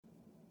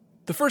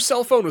The first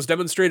cell phone was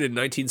demonstrated in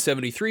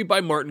 1973 by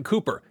Martin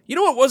Cooper. You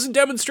know what wasn't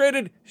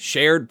demonstrated?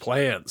 Shared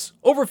plans.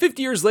 Over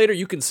 50 years later,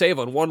 you can save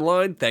on one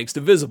line thanks to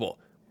Visible.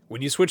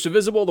 When you switch to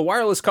Visible, the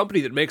wireless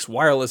company that makes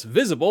wireless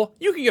visible,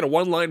 you can get a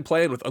one-line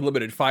plan with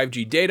unlimited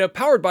 5G data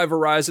powered by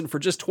Verizon for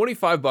just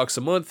 $25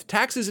 a month,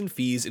 taxes and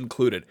fees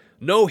included.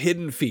 No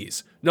hidden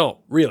fees. No,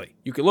 really.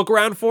 You can look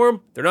around for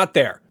them. They're not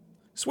there.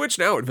 Switch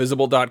now at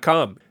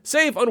Visible.com.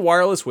 Save on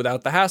wireless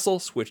without the hassle.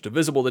 Switch to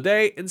Visible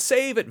today and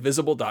save at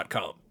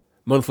Visible.com.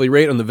 Monthly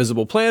rate on the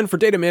Visible plan for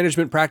data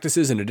management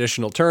practices and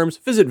additional terms.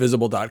 Visit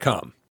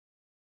Visible.com.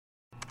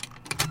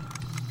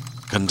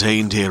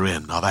 Contained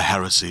herein are the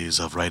heresies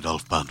of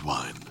Radolf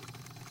Burntwine,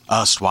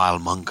 erstwhile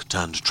monk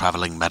turned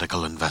traveling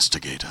medical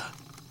investigator.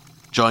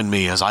 Join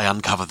me as I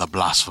uncover the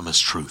blasphemous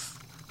truth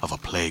of a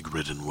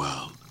plague-ridden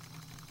world,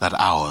 that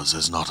ours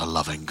is not a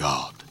loving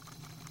God,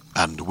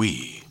 and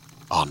we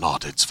are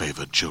not its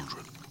favored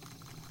children.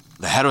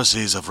 The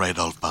heresies of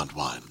Radolf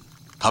Burntwine,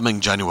 coming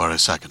January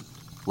 2nd,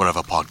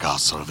 wherever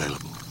podcasts are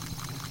available.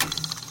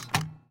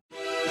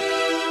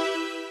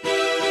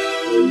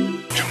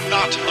 Do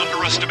not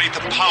underestimate the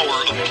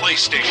power of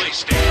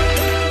PlayStation.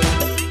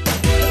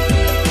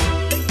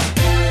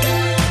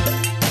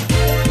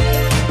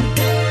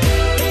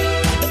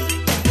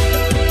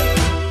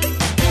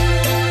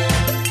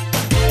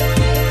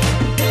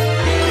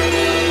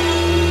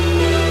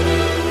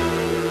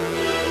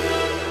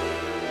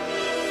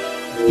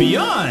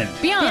 Beyond.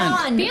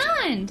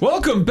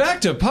 Welcome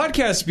back to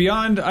Podcast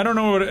Beyond. I don't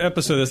know what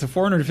episode this is,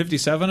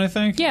 457, I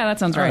think? Yeah, that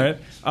sounds right.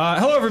 All right.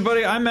 Hello,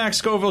 everybody. I'm Max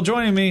Scoville.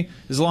 Joining me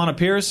is Alana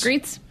Pierce.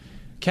 Greets.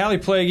 Callie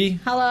Plaguey.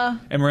 Hello.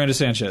 And Miranda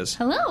Sanchez.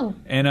 Hello.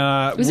 And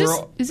Is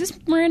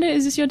this Miranda?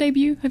 Is this your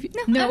debut? Have you?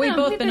 No, we've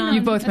both been on.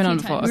 You've both been on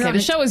few before. times. Okay,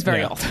 the show is very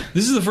Yeah. old.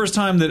 This is the first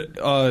time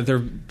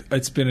that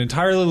it's been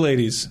entirely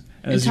ladies.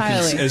 As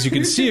you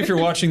can see if you're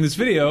watching this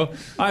video,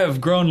 I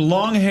have grown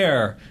long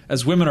hair,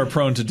 as women are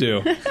prone to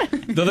do.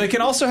 Though they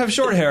can also have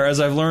short hair, as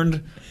I've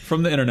learned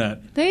from the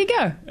internet. There you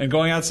go. And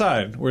going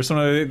outside, where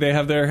they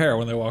have their hair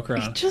when they walk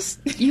around.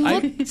 You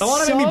look I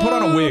want to make me put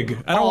on a wig.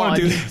 I don't want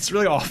to do that. It's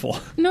really awful.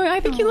 No, I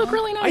think you look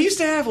really nice. I used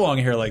to have long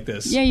hair like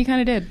this. Yeah, you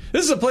kind of did.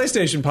 This is a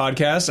PlayStation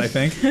podcast, I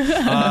think.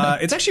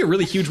 It's actually a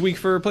really huge week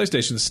for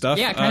PlayStation stuff.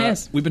 Yeah, it kind of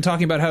is. We've been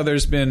talking about how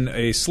there's been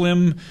a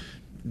slim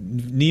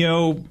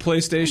Neo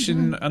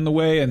PlayStation on the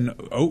way, and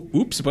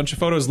a bunch of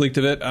photos leaked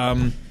of it.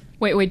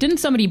 Wait, didn't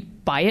somebody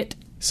buy it?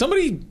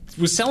 Somebody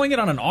was selling it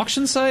on an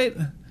auction site.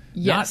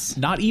 Yes.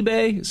 Not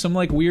eBay. Some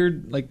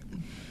weird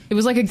It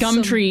was like a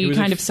Gumtree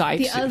kind of site.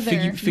 The other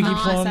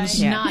Figgy plums.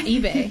 site, not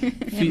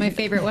eBay. Yeah, my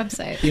favorite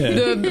website.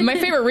 Yeah. My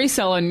favorite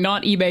reseller,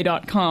 not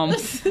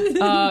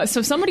eBay.com.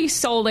 So somebody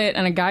sold it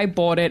and a guy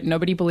bought it.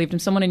 Nobody believed him.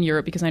 Someone in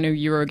Europe, because I know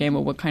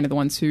Eurogamer were kind of the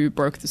ones who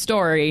broke the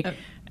story.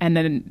 And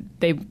then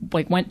they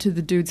went to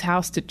the dude's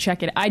house to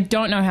check it. I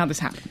don't know how this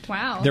happened.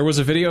 Wow. There was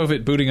a video of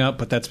it booting up,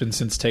 but that's been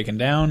since taken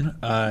down.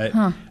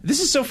 This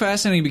is so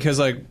fascinating because,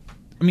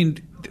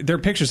 there are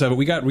pictures of it.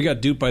 We got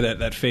duped by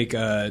that fake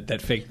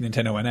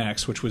Nintendo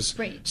NX, which was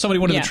somebody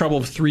went to the trouble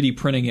of 3D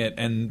printing it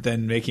and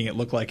then making it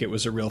look like it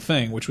was a real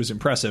thing, which was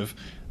impressive.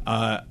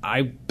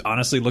 I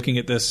honestly, looking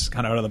at this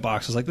kind of out of the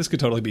box, was like, this could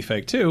totally be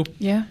fake too.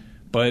 Yeah.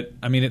 But,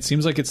 it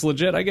seems like it's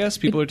legit, I guess.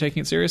 People are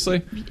taking it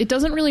seriously. It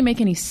doesn't really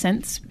make any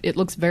sense. It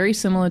looks very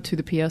similar to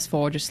the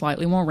PS4, just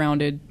slightly more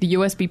rounded. The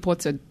USB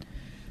ports are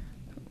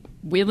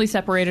weirdly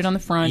separated on the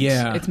front.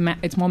 Yeah.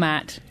 It's more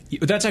matte.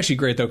 That's actually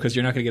great, though, because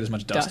you're not going to get as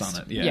much dust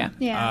on it.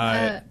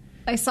 Yeah.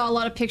 I saw a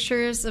lot of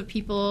pictures of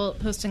people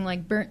posting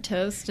burnt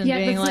toast and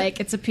being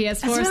it's a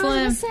PS4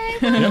 Slim.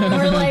 Or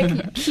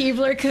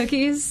Keebler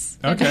cookies.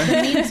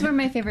 Okay. Memes were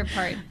my favorite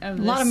part of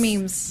this. A lot of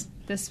memes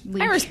this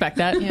week. I respect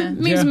that. Yeah.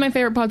 Memes are my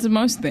favorite parts of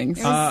most things.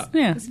 It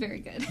was very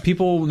good.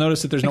 People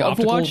notice that there's no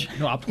optical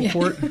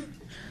port,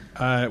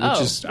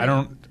 which is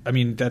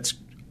that's.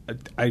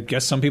 I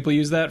guess some people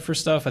use that for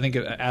stuff. I think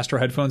Astro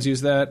headphones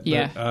use that.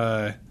 Yeah.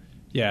 But,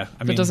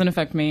 that doesn't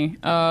affect me.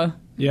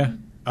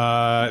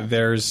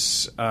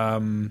 There's.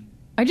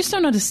 I just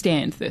don't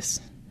understand this.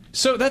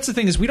 So that's the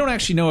thing, is we don't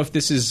actually know if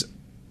this is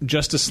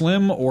just a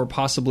Slim or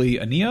possibly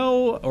a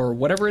Neo or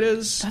whatever it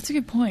is. That's a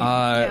good point.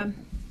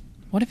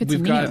 What if it's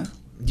we've a Neo?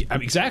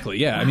 Exactly.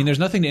 Yeah. Wow. There's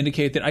nothing to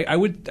indicate that. I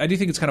do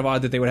think it's kind of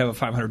odd that they would have a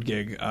 500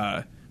 gig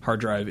hard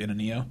drive in a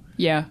Neo.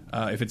 Yeah.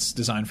 If it's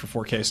designed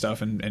for 4K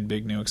stuff and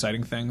big new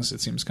exciting things,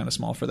 it seems kind of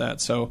small for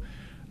that. So,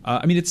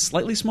 it's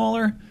slightly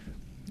smaller.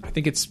 I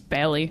think it's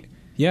barely.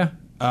 Yeah.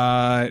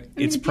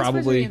 It's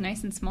probably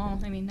nice and small.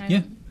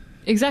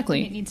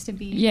 Exactly. It needs to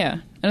be. Yeah.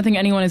 I don't think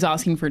anyone is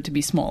asking for it to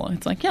be smaller.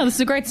 It's this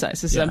is a great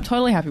size. I'm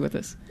totally happy with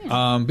this.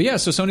 Yeah.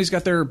 So Sony's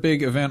got their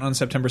big event on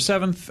September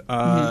 7th.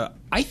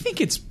 I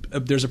think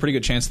there's a pretty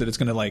good chance that it's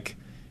going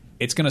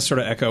to sort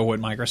of echo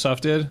what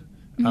Microsoft did.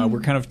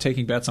 We're kind of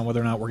taking bets on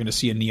whether or not we're going to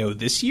see a Neo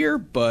this year,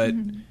 but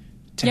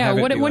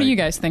what do you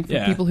guys think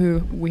for people who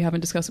we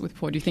haven't discussed it with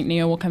before? Do you think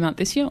Neo will come out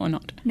this year or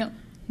not?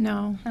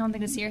 No, I don't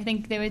think this year. I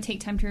think they would take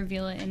time to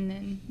reveal it and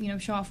then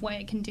show off what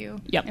it can do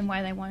and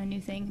why they want a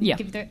new thing. Yep.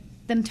 Give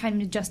them time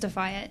to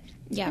justify it.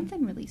 And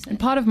then release it. And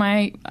part of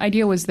my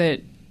idea was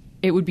that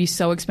it would be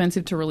so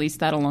expensive to release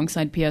that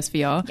alongside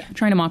PSVR. Yeah.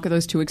 Trying to market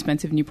those two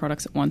expensive new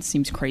products at once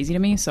seems crazy to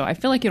me. So I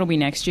feel like it'll be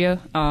next year.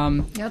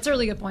 Yeah, that's a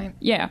really good point.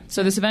 Yeah.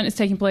 So this event is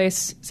taking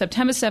place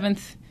September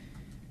 7th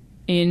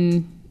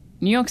in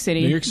New York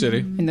City.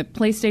 In the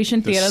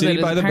PlayStation Theater that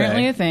is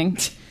apparently a thing.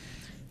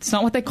 It's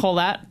not what they call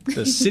that.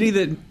 The city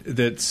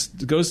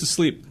that goes to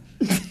sleep.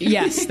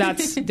 Yes,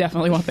 that's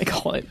definitely what they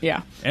call it.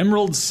 Yeah.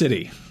 Emerald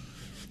City.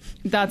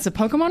 That's a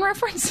Pokemon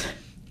reference?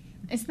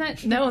 It's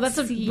not. No, that's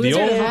a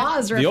Wizard of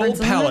Oz reference.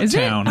 The old Pallet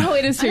Town. Oh,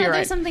 it is too. I know You're there's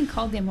right. something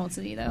called the Emerald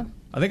City, though.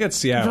 I think that's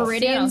Seattle.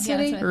 Viridian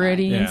City.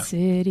 Viridian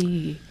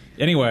City.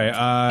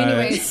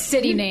 Anyway,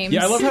 city names.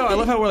 Yeah, I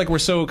love how we're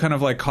so kind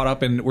of like caught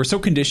up and we're so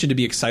conditioned to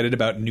be excited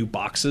about new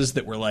boxes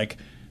that we're like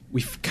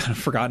we've kind of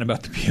forgotten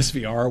about the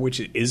PSVR, which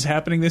is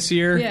happening this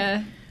year.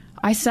 Yeah.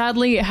 I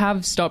sadly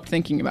have stopped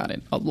thinking about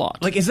it a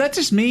lot. Like, is that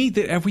just me?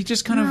 Have we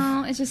just kind of...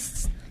 No, it's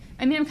just...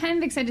 I mean, I'm kind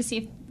of excited to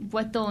see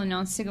what they'll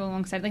announce to go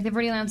alongside. Like, they've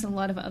already announced a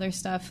lot of other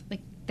stuff. Like,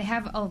 they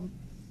have a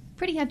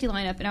pretty hefty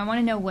lineup, and I want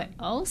to know what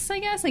else, I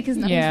guess. Like, because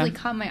nothing's really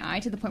caught my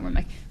eye to the point where I'm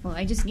like, well,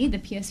 I just need the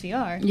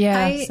PSVR.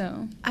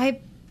 Yeah. I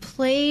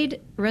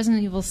played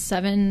Resident Evil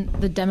 7,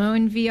 the demo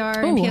in VR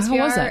and PSVR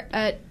how was that?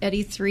 at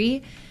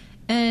E3.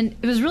 And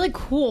it was really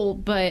cool,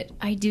 but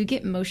I do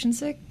get motion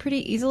sick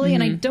pretty easily,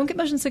 and I don't get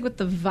motion sick with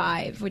the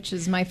Vive, which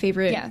is my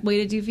favorite way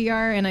to do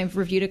VR. And I've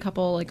reviewed a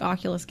couple like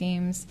Oculus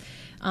games,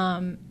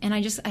 and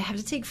I have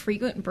to take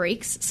frequent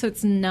breaks, so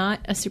it's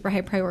not a super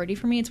high priority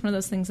for me. It's one of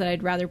those things that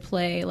I'd rather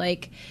play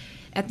like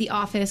at the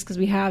office because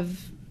we have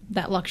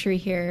that luxury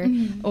here,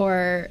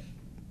 or.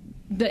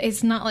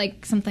 It's not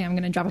like something I'm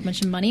going to drop a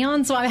bunch of money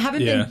on, so I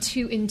haven't been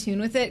too in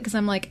tune with it because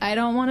I'm like, I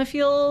don't want to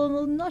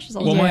feel nauseous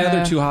all the time. Well, my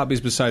other two hobbies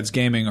besides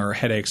gaming are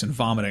headaches and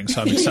vomiting,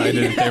 so I'm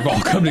excited they've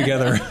all come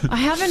together. I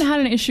haven't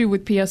had an issue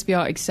with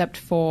PSVR except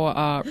for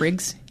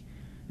rigs.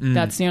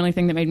 That's the only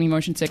thing that made me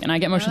motion sick, and I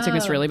get motion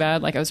sickness really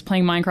bad. Like, I was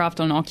playing Minecraft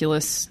on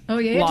Oculus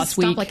last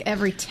week. Stop like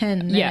every 10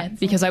 minutes. Yeah,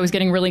 because I was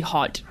getting really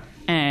hot,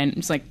 and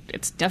it's like,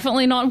 it's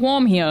definitely not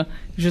warm here.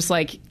 It's just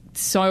like...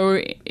 so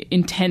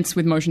intense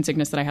with motion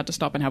sickness that I had to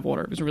stop and have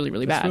water. It was really,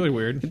 really bad. That's really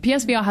weird. The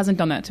PSVR hasn't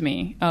done that to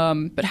me.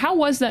 But how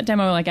was that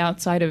demo like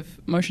outside of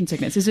motion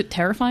sickness? Is it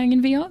terrifying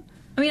in VR?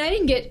 I mean, I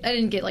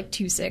didn't get like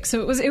too sick,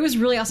 so it was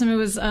really awesome. It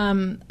was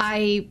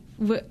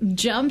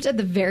jumped at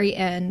the very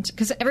end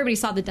because everybody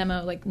saw the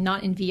demo like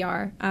not in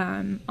VR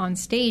on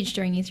stage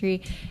during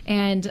E3,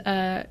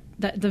 and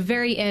the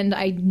very end,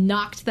 I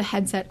knocked the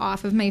headset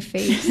off of my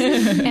face,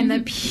 and the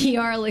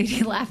PR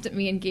lady laughed at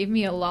me and gave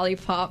me a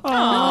lollipop.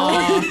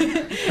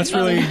 Aww. That's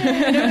really...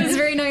 and it was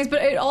very nice,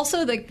 but it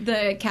also, the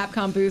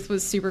Capcom booth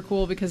was super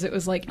cool because it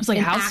was like an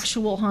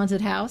actual haunted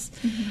house.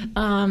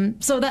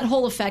 So that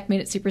whole effect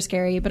made it super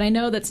scary, but I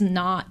know that's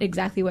not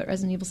exactly what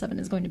Resident Evil 7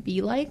 is going to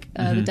be like.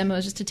 The demo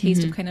is just a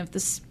taste of kind of the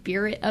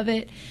spirit of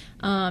it.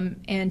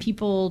 And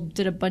people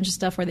did a bunch of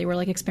stuff where they were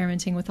like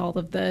experimenting with all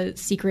of the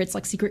secrets,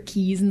 like secret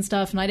keys and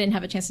stuff, and I didn't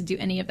have a chance to do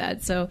any of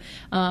that. So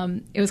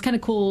it was kind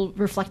of cool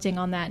reflecting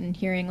on that and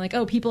hearing like,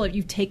 oh, people, if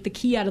you take the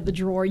key out of the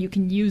drawer, you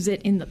can use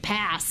it in the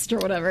past or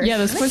whatever. Yeah,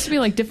 there's supposed to be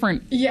like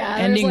different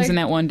endings in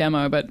that one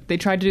demo, but they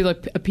tried to do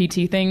like a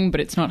PT thing,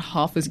 but it's not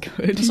half as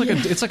good.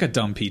 It's like a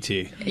dumb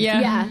PT.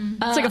 Yeah.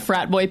 It's like a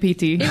frat boy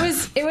PT.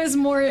 It was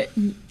more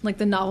like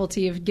the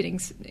novelty of getting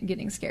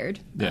scared.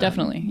 Yeah.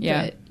 Definitely.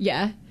 Yeah. But,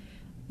 yeah.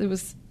 It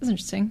was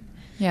interesting.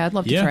 Yeah, I'd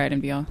love to try it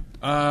in VR.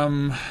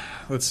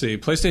 Let's see.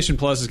 PlayStation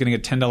Plus is getting a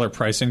 $10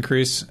 price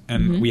increase,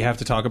 and we have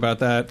to talk about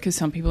that. Because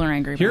some people are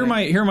angry about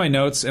Here are my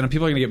notes, and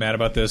people are going to get mad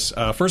about this.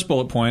 First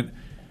bullet point,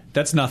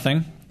 that's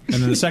nothing.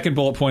 And then the second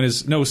bullet point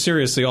is, no,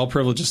 seriously, all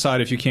privilege aside,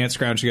 if you can't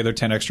scrounge together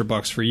 $10 extra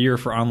for a year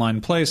for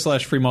online play /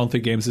 free monthly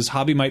games, this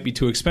hobby might be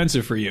too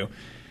expensive for you.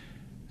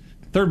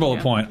 Third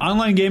bullet point.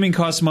 Online gaming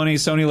costs money.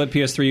 Sony let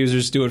PS3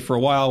 users do it for a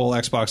while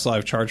Xbox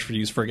Live charged for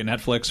use friggin'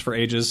 Netflix for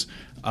ages.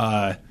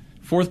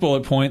 Fourth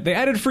bullet point. They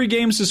added free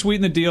games to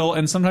sweeten the deal,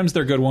 and sometimes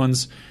they're good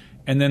ones.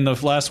 And then the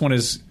last one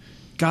is,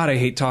 God, I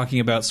hate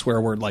talking about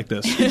swear word like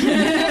this.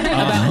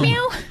 About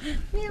meow?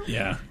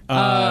 Yeah.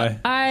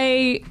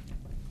 I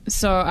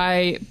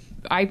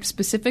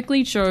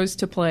specifically chose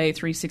to play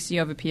 360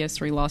 over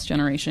PS3 last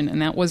generation,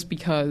 and that was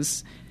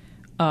because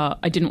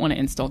I didn't want to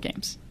install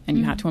games. And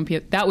you had to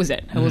unpeel. That was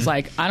it. It was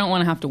like, I don't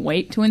want to have to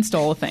wait to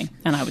install a thing.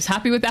 And I was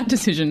happy with that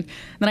decision.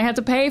 Then I had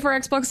to pay for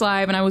Xbox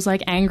Live, and I was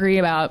like angry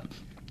about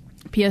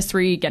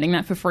PS3 getting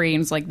that for free.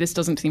 And it's like, this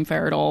doesn't seem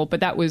fair at all. But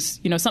that was,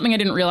 something I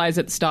didn't realize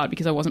at the start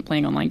because I wasn't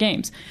playing online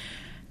games.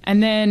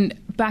 And then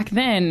back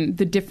then,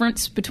 the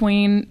difference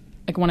between,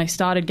 like when I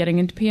started getting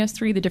into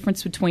PS3, the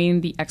difference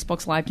between the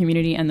Xbox Live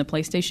community and the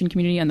PlayStation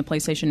community and the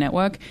PlayStation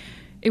Network,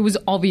 it was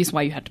obvious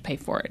why you had to pay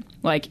for it.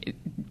 Like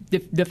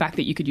the fact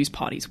that you could use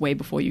parties way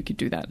before you could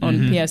do that on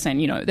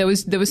PSN. There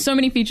was so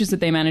many features that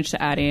they managed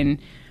to add in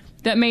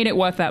that made it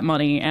worth that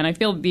money. And I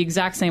feel the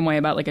exact same way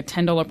about like a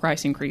 $10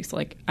 price increase.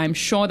 Like, I'm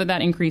sure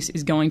that increase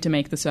is going to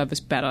make the service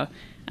better,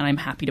 and I'm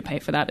happy to pay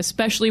for that,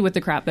 especially with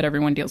the crap that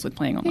everyone deals with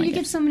playing online. You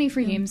get so many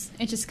free games.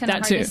 It's just kind of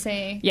hard to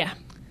say. Yeah,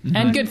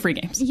 and good free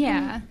games.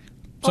 Yeah.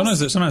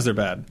 Sometimes they're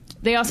bad.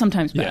 They are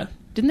sometimes bad.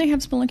 Didn't they have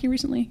Spelunky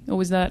recently? Or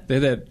was that They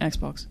had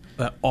Xbox?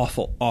 that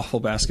awful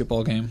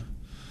basketball game.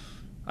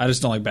 I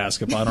just don't like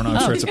basketball. I don't know. I'm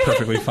sure it's a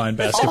perftly fine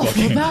basketball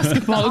game.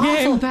 Basketball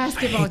game. Awful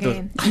basketball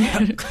game.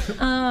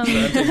 I'm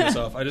taking this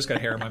off. I just got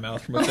hair in my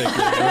mouth from a fake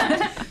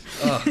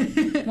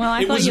video. Well,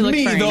 I It thought was you looked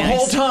me very the nice.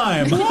 whole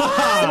time.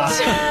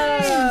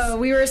 Oh,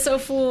 we were so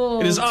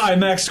fooled. It is I,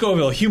 Max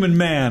Scoville, human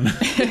man.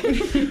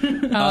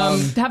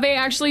 Have they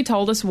actually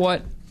told us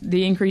what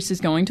the increase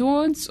is going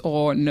towards,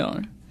 or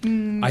no?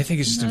 I think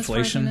it's just As far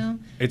as I know.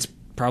 inflation. It's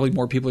probably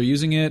more people are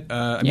using it.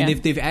 I mean, Yeah.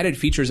 they've added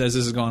features as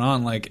this has gone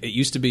on. Like, it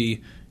used to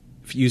be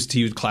used to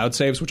use cloud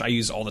saves, which I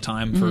use all the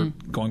time for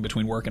going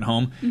between work and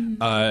home.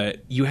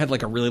 You had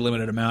like a really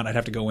limited amount. I'd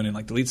have to go in and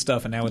like delete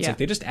stuff, and now it's like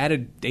they just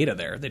added data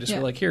there. They just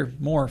were like, here,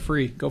 more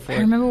free, go for it. I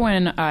remember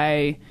when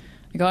I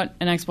got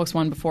an Xbox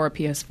One before a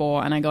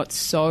PS4, and I got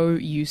so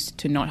used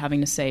to not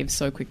having to save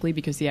so quickly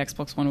because the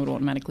Xbox One would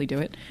automatically do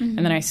it. And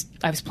then I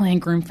was playing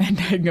Grim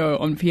Fandango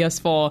on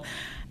PS4,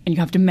 and you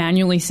have to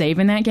manually save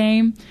in that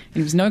game. And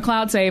there was no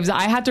cloud saves.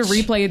 I had to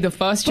replay the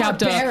first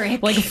chapter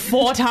Barbaric. like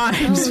 4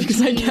 times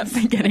because I kept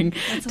forgetting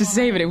to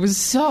save it. It was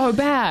so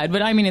bad.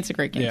 But I mean, it's a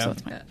great game, so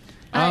it's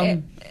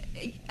fine.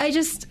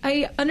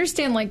 I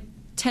understand like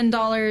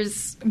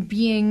 $10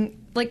 being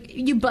like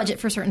you budget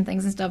for certain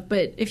things and stuff,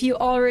 but if you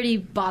already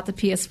bought the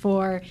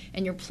PS4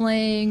 and you're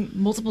playing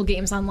multiple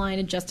games online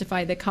to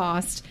justify the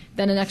cost,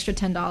 then an extra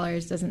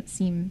 $10 doesn't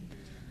seem.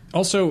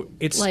 Also,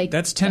 it's Like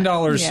that's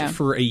 $10 Yeah.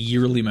 for a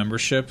yearly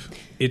membership.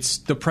 It's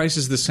the price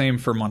is the same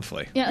for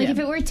monthly. Yeah, like if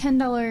it were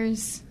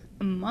 $10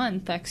 a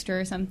month extra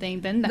or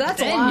something, then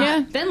That's a then, lot.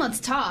 Yeah. Then let's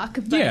talk.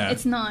 But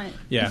it's not.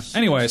 Yeah.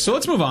 Anyway, so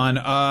let's move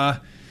on.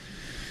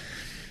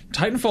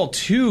 Titanfall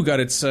 2 got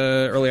its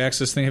early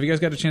access thing. Have you guys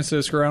got a chance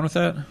to screw around with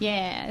that?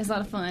 Yeah, it was a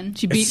lot of fun.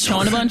 She beat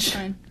Sean a bunch.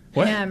 Fun.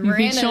 What? Yeah, beat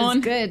Miranda Sean?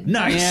 is good.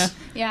 Nice. Yeah.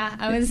 Yeah,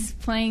 I was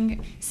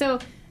playing. So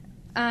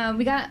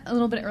we got a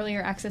little bit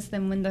earlier access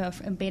than when the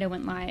beta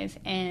went live,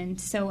 and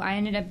so I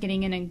ended up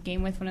getting in a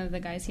game with one of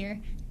the guys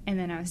here, and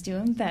then I was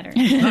doing better.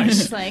 Nice.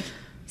 Just like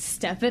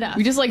step it up.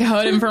 We just like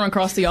heard him from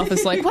across the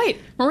office, like, "Wait,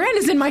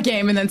 Miranda's in my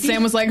game," and then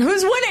Sam was like,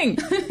 "Who's winning?"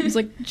 He's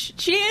like,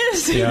 "She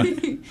is." Yeah.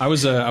 I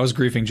was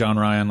griefing John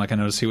Ryan. Like, I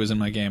noticed he was in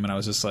my game, and I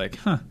was just like,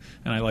 huh.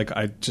 And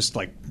I just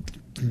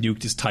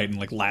nuked his Titan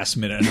like last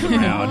minute into the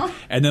round,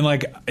 and then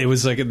like it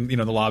was like in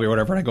the lobby or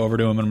whatever, and I go over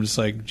to him and I'm just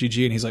like,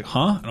 GG, and he's like,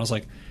 huh? And I was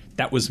like,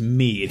 that was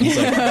me. And he's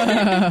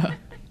like,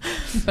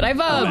 But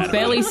I've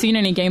barely seen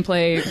any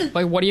gameplay.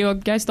 Like, what are your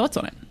guys' thoughts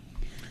on it?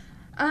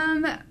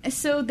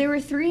 So there were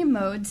 3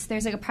 modes.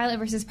 There's like a pilot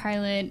versus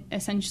pilot,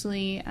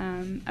 essentially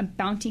a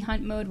bounty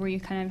hunt mode where you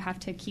kind of have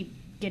to keep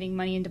getting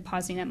money and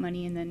depositing that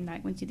money, and then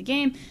that went through the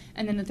game.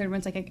 And then the third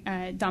one's like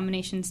a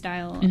domination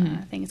style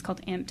thing. It's called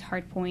Amped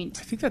Hardpoint.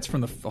 I think that's from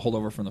the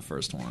holdover from the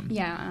first one.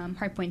 Yeah,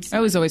 Hardpoint's That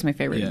was always my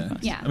favorite. Yeah.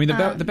 Yeah. I mean,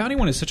 the bounty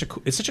one is such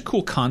a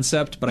cool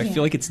concept, but I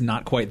feel like it's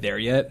not quite there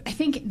yet. I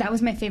think that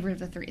was my favorite of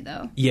the 3,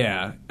 though.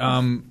 Yeah.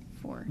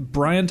 4.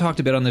 Brian talked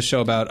a bit on this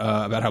show about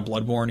how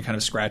Bloodborne kind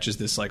of scratches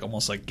this like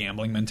almost like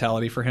gambling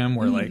mentality for him,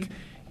 where like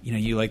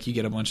you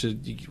get a bunch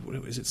of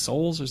is it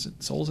souls? Is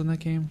it souls in that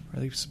game? Are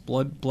they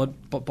blood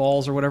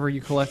balls or whatever you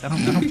collect? I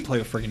don't play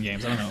the friggin'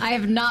 games. I don't know. I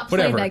have not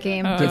Whatever. played that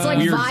game. The It's like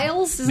weird,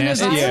 vials, isn't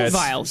nasty, it? Vials? Yeah, it's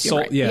Vials, you're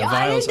right. Yeah,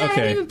 vials. I Okay.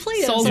 haven't even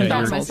played it. Souls I'm and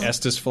sorry. vials. Your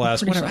Estus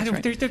flask, Pretty whatever. sure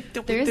I don't,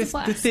 that's There is a the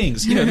flask.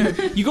 things.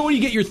 You go and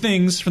you get your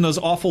things from those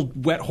awful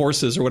wet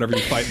horses or whatever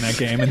you fight in that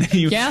game, and then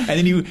you Well,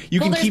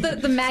 can there's keep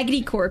the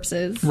maggoty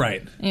corpses.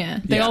 right. Yeah.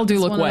 They all do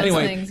It's look one of wet. those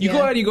Anyway, things, you yeah.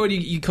 go out,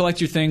 you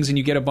collect your things, and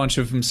you get a bunch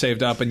of them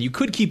saved up, and you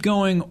could keep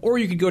going, or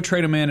you could go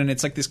trade them in, and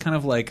it's like this kind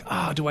of like,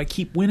 do I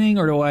keep winning,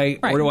 or do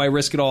I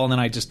risk it all, and then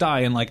I just die?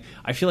 And like,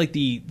 I feel like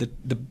the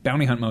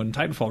bounty hunt mode in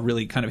Titanfall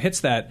really kind of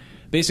hits that.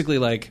 Basically,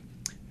 like,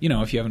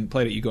 if you haven't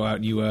played it, you go out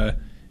and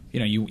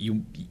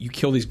you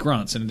kill these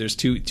grunts, and there's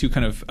two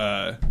kind of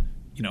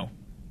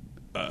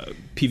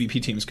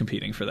PvP teams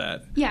competing for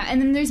that. Yeah,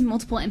 and then there's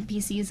multiple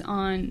NPCs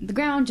on the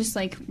ground, just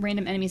like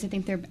random enemies. I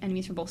think they're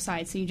enemies from both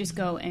sides, so you just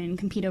go and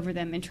compete over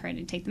them and try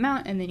to take them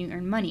out, and then you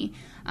earn money.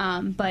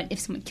 But if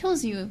someone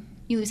kills you,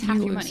 you lose half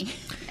your money.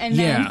 And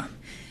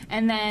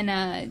then,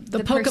 the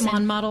Pokemon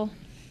person, model.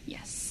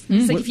 Yes.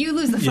 It's like if you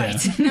lose the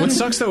fight. What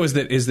sucks though is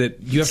that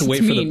you have to wait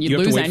It's for mean. the You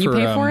lose and you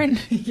pay for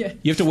it.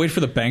 You have to wait for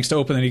the banks to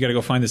open, then you got to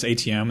go find this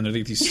ATM, and they're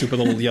like these stupid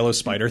little yellow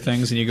spider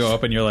things, and you go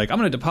up and you're like, I'm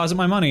going to deposit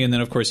my money, and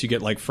then of course you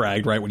get like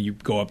fragged right when you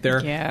go up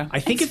there. Yeah. I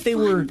think It's if they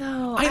fun, were,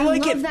 though. I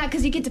like love it. that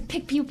because you get to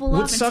pick people up.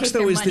 What and sucks take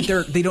their though is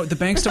money. that the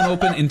banks don't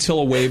open until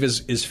a wave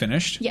is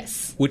finished.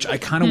 Yes. Which I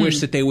kind of wish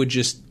that they would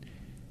just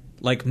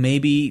like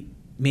maybe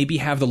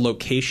have the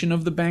location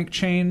of the bank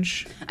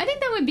change. I think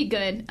that would be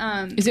good.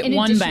 Is it in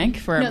one addition- bank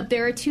for- No,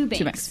 there are 2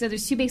 banks. banks. So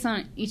there's 2 banks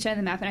on each side of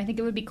the map, and I think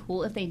it would be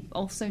cool if they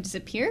also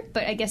disappear.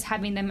 But I guess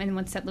having them in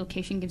one set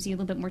location gives you a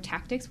little bit more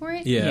tactics for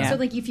it. Yeah. So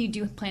like if you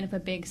do plan up a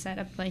big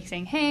setup, like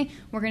saying, "Hey,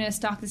 we're going to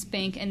stock this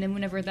bank," and then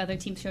whenever the other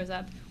team shows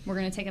up, we're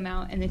going to take them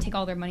out and then take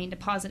all their money and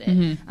deposit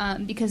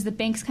it, because the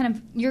banks kind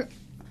of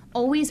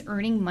always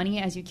earning money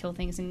as you kill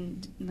things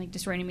and like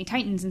destroy enemy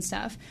titans and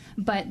stuff,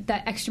 but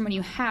that extra money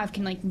you have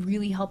can like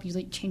really help you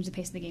like change the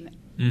pace of the game.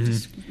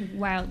 Just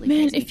wildly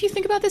crazy. If you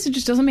think about this, it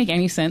just doesn't make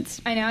any sense.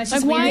 I know, it's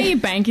like just why weird. are you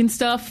banking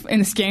stuff in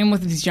this game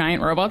with these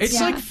giant robots? It's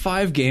like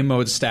 5 game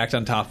modes stacked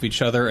on top of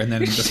each other, and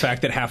then the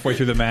fact that halfway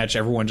through the match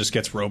everyone just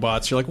gets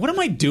robots. You're like, what am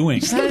I doing?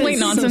 It's complete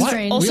nonsense.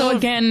 strange. Also,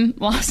 again,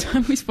 last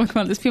time we spoke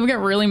about this, people get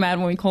really mad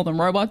when we call them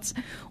robots.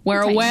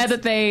 We're aware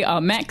that they are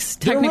mechs.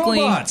 Technically,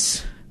 they're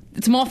robots.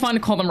 It's more fun to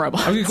call them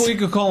robots. We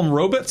could call them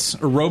robots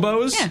or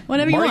robos. Yeah,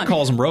 whatever you Marty want.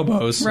 calls them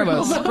robos.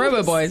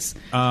 Robo boys.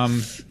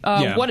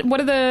 Yeah. What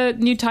are the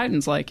new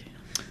Titans like?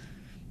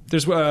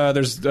 There's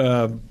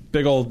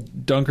big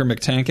old Dunker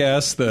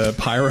McTankass, the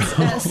pyro.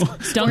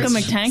 Dunker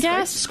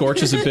McTankass?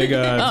 Scorch is a big.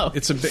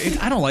 It's a big.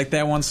 I don't like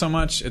that one so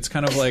much. It's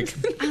kind of like.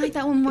 I like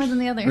that one more than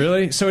the other.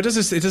 Really? So it does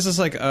this. It does this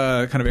like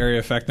kind of area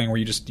effect thing where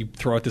you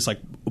throw out this like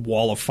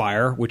wall of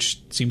fire,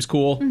 which seems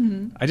cool.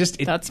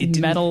 That's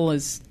metal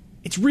is.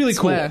 It's really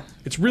swear. cool.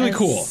 It's really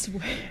cool.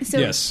 So,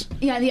 yes.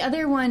 Yeah, the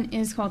other one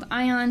is called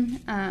Ion,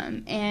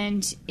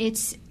 and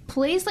it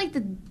plays like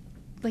the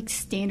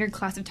standard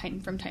class of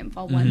Titan from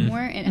Titanfall 1 more,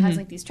 and it has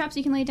like these traps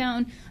you can lay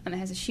down, it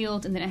has a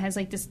shield, and then it has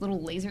like this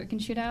little laser it can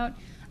shoot out,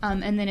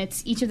 and then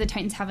each of the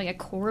Titans have like a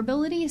core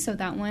ability, so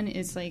that one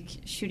is like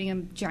shooting a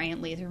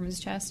giant laser from his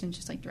chest and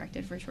just like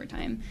directed for a short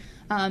time,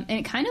 and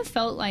it kind of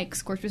felt like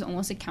Scorch was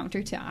almost a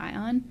counter to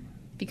Ion,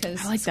 because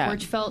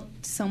Scorch felt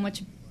so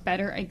much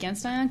better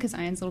against Ion because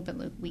Ion's a little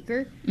bit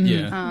weaker.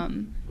 Yeah.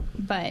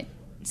 But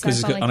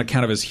because on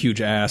account of his huge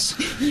ass,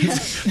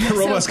 the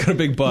robot's got a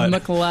big butt.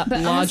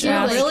 Large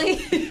ass. Really?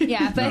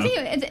 Yeah, but I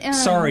think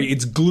Sorry,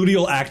 it's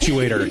gluteal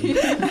actuator.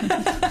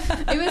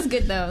 it was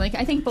good though. Like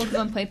I think both of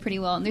them played pretty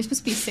well, and there's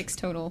supposed to be 6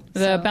 total.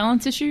 The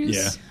balance issues?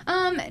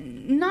 Yeah.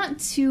 Not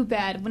too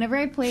bad. Whenever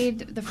I played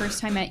the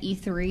first time at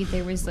E3,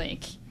 there was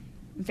like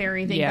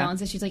very big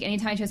balance issues. Like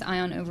anytime I chose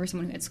Ion over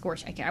someone who had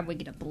Scorch, I would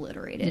get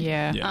obliterated.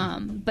 Yeah.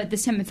 But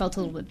this time it felt a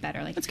little bit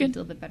better. Like that's good. good.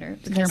 A little bit better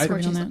because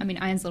Scorch is,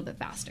 Ion's a little bit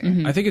faster.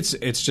 I think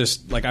it's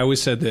just like I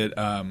always said that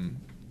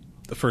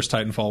the first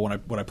Titanfall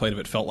when I played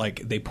it felt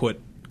like they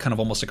put kind of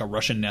almost like a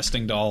Russian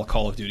nesting doll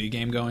Call of Duty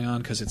game going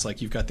on, because it's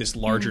like you've got this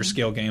larger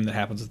scale game that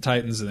happens with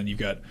Titans, and then you've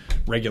got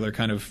regular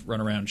kind of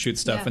run around shoot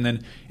stuff, and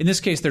then in this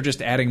case they're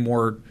just adding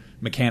more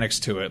mechanics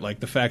to it,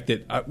 like the fact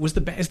that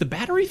is the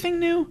battery thing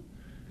new?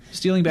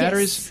 Stealing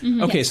batteries?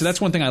 Yes. Okay, so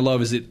that's one thing I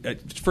love is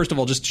that, first of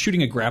all, just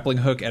shooting a grappling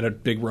hook at a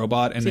big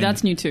robot and then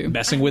that's new too.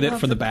 Messing with it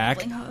from the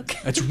back.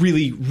 That's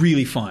really,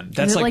 really fun.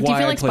 That's like do you why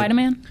feel like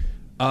Spider-Man?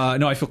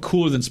 No, I feel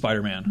cooler than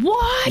Spider-Man.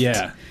 What?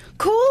 Yeah.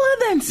 Cooler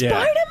than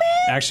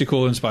Spider-Man? Actually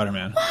cooler than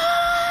Spider-Man. What?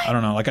 I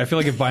don't know. Like I feel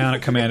like if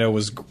Bionic Commando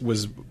was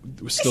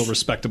still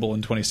respectable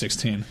in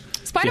 2016.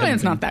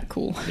 Spider-Man's not that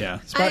cool. Yeah,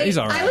 he's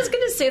all right. I was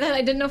going to say that.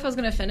 I didn't know if I was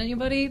going to offend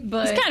anybody,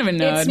 but he's kind of a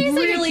nerd. It's He's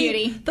like a really,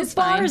 cutie. the It's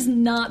bar's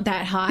fine. not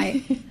that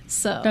high.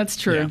 So That's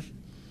true. Yeah.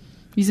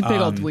 He's a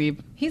big old dweeb.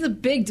 he's a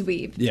big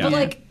dweeb. Yeah. But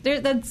like,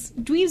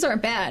 dweebs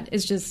aren't bad.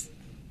 It's just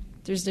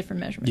there's different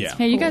measurements. Yeah.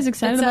 Hey, you guys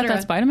excited about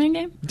that Spider-Man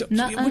game? We're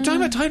talking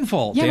about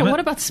Titanfall. Yeah, damn but it. what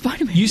about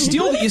Spider-Man? You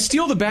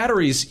steal the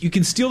batteries. You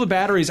can steal the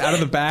batteries out of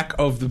the back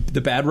of the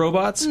bad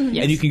robots, and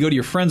you can go to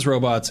your friends'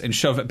 robots and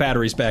shove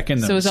batteries back in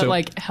them. So is that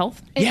like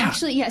health? It Yeah.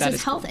 actually, so That it's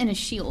is health and a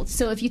shield.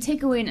 So if you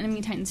take away an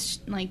enemy Titan's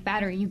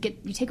battery, you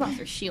take off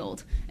their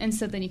shield, and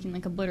so then you can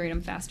like obliterate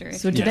them faster.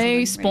 So do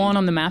they spawn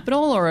on the map at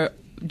all, or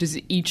does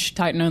each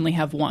Titan only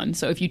have one?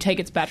 So if you take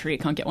its battery, it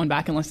can't get one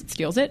back unless it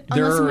steals it?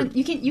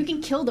 You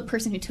can kill the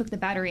person who took the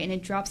battery and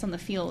it drops on the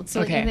field.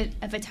 So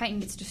if a Titan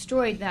gets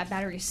destroyed, that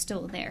battery is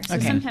still there. So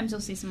sometimes you'll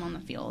see some on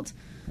the field.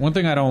 One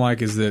thing I don't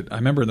like is that I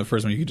remember in the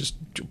first one you could just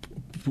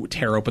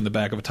tear open the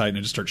back of a Titan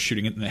and just start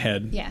shooting it in the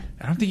head. Yeah.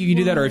 I don't think you can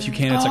do that, or if you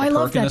can, it's like a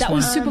perk in this That one.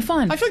 was super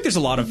fun. I feel like there's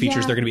a lot of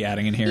features they're going to be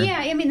adding in here. Yeah,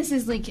 I mean this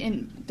is like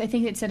I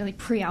think it said like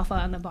pre-alpha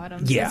on the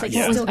bottom. So Yeah, it's like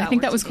yeah. still I got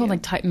think that work was to called do.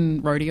 like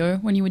Titan Rodeo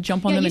when you would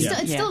jump on Yeah, them.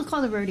 it's still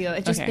called a rodeo.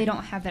 It's just Okay. they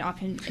don't have that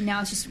option. And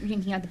now it's just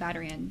yanking out the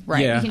battery and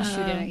Right. Yeah. you can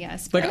shoot it, I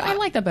guess. Like, But I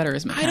like that better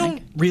as a I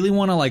mechanic. don't really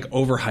want to like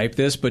overhype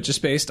this, but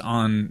just based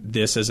on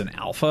this as an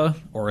alpha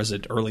or as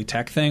an early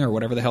tech thing or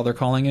whatever the hell they're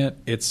calling it,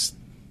 it's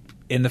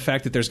in the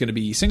fact that there's going to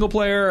be single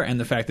player and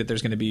the fact that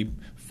there's going to be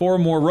 4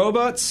 more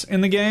robots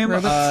in the game.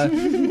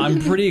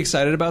 I'm pretty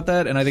excited about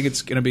that, and I think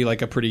it's going to be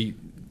like a pretty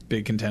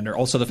big contender.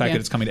 Also, the fact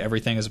that it's coming to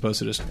everything as opposed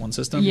to just one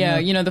system. Yeah,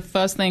 you know, the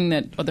first time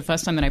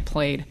that I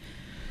played,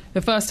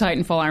 the first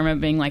Titanfall, I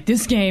remember being like,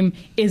 this game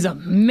is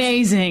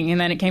amazing.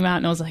 And then it came out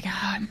and I was like,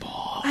 I'm bored.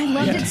 I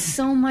loved it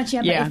so much,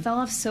 but Yeah. it fell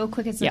off so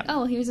quick. It's like,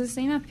 oh, here's the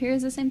same app,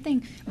 here's the same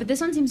thing. But this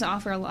one seems to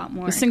offer a lot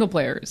more. The single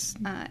players.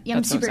 Yeah,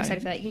 I'm super excited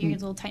for that. You get your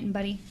little Titan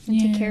buddy. He'll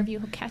take care of you.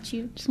 He'll catch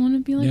you. Just want to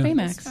be like Yeah.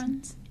 Baymax.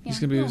 Friends. Yeah. He's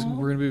gonna be.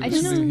 We're gonna be. I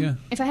just yeah.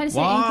 if I had to say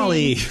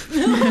Wally,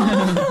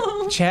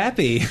 anything,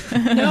 Chappie.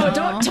 No,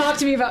 don't talk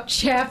to me about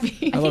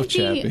Chappie. I love the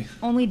Chappie.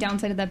 only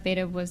downside of that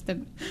beta was the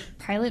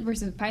pilot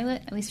versus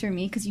pilot, at least for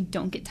me, because you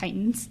don't get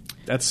Titans.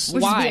 That's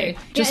Which Why? Is weird.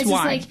 Just it's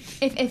why?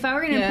 Just like if I were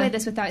going to Yeah. play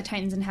this without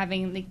Titans and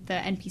having like the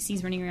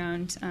NPCs running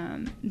around,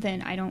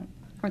 then I don't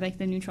or like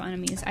the neutral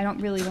enemies. I don't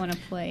really want to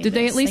play. Did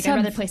they at least I'd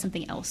have- rather play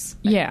something else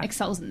that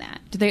excels in that.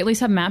 Did they at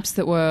least have maps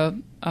that were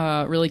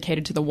really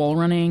catered to the wall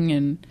running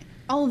and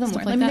all of them were?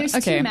 like I mean, that? there's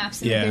Okay. two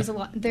maps. And Yeah. There's a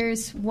lot.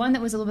 There's one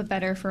that was a little bit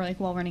better for like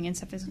wall running and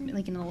stuff, is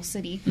like in a little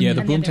city. Yeah,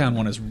 the And other Boomtown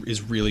one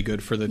is really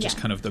good for the just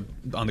kind of the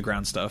on the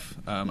ground stuff.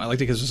 I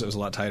liked it because it was a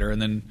lot tighter,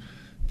 and then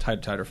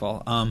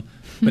Titanfall.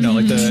 But no,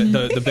 like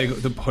the big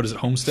what is it,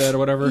 Homestead or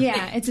whatever?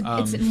 Yeah, it's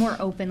more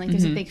open. Like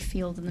there's a big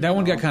field in the That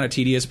one middle. got kind of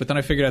tedious, but then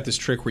I figured out this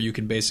trick where you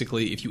can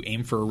basically, if you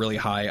aim for a really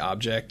high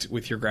object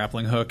with your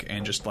grappling hook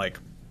and just like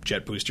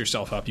jet boost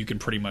yourself up, you can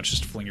pretty much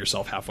just fling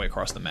yourself halfway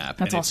across the map.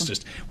 That's and awesome. It's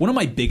just one of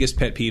my biggest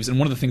pet peeves, and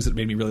one of the things that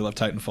made me really love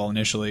Titanfall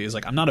initially is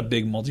like I'm not a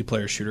big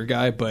multiplayer shooter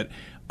guy, but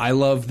I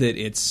love that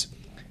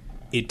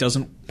it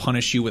doesn't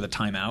punish you with a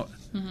timeout.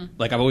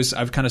 Like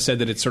I've kind of said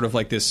that it's sort of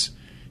like this.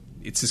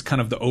 It's this kind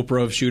of the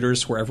Oprah of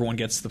shooters where everyone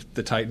gets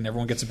the Titan,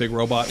 everyone gets a big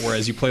robot,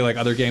 whereas you play like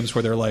other games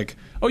where they're like,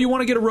 oh, you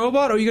want to get a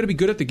robot? Oh, you got to be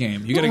good at the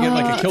game. You got to get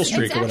like a kill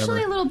streak it's or whatever.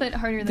 actually a little bit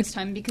harder this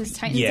time because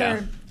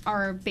Titans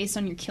are based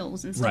on your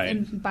kills and stuff, Right.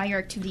 and by your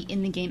activity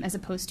in the game as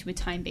opposed to a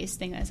time-based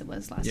thing as it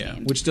was last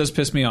game. Which does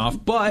piss me off,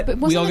 but we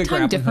wasn't all the get time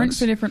grappling different hooks.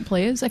 for different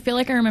players? I feel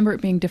like I remember it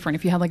being different.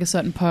 If you had like a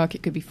certain perk,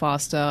 it could be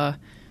faster.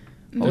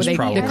 Or There's they,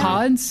 probably- the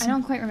cards? I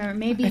don't quite remember.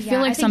 Maybe I feel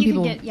like think some you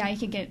people-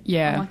 could get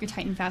Yeah. unlock your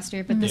Titan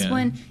faster, but this Yeah.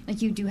 one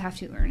like you do have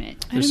to earn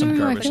it. There's I some don't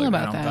know how I garbage feel like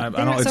about that. that.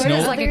 I don't, So it's it no,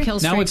 is like a kill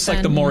streak now it's like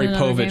the then Maury in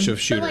another Povich game.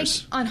 of But like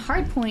shooters. on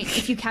hardpoint,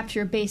 if you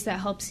capture a base, that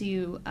helps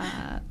you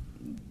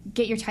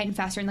get your Titan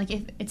faster. And like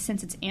if it's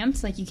since it's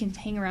amped, like you can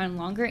hang around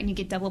longer, and you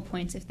get double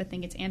points if the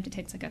thing gets amped. It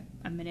takes like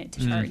a minute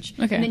to charge,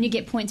 Okay. and then you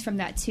get points from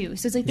that too.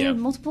 So it's like there Yeah. are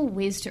multiple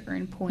ways to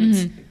earn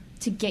points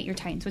to get your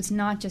Titan. So it's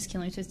not just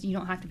killing. It's just you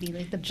don't have to be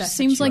like the best. Just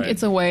seems like Right.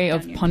 it's a way down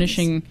of your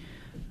punishing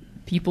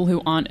people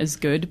who aren't as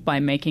good by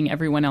making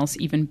everyone else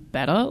even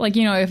better. Like,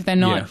 you know, if they're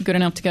not Yeah. good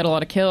enough to get a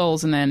lot of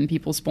kills and then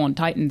people spawn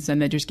Titans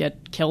and they just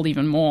get killed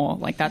even more.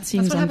 Like, that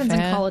seems That's what unfair.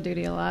 happens in Call of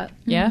Duty a lot.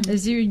 Yeah?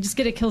 Is you just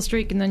get a kill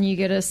streak and then you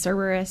get a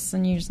Cerberus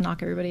and you just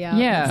knock everybody out.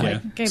 Yeah. It's Yeah.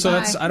 like, okay, So bye.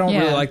 that's I don't Yeah.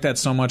 really like that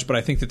so much, but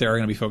I think that they are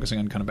going to be focusing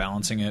on kind of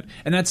balancing it.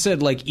 And that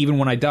said, like even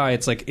when I die,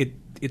 it's like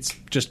it's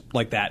just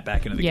like that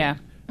back into the Yeah.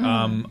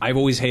 game. I've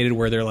always hated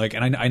where they're like,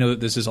 and I know that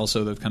this is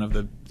also the kind of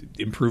the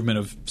improvement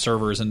of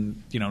servers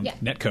and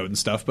netcode and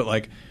stuff, but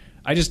like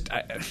I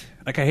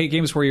hate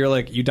games where you're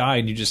like you die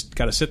and you just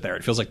got to sit there.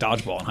 It feels like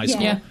dodgeball in high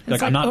school. Yeah. Like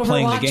It's I'm not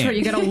playing the Overwatch game. Where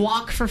you got to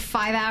walk for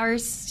 5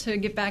 hours to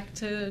get back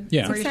to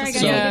Yeah. where you're Sorry, supposed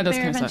guys, to Yeah, I'll that's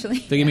get there kinda sad.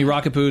 eventually. They give me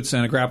rocket boots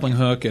and a grappling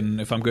hook, and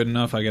if I'm good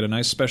enough, I get a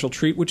nice special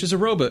treat, which is a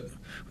robot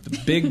with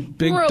a big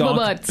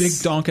Robobuts.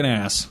 donkin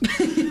ass.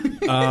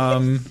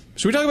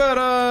 Should we talk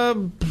about?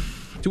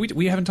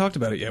 We haven't talked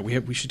about it yet.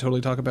 We should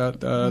totally talk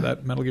about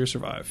that Metal Gear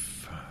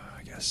Survive.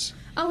 I guess.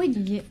 Oh,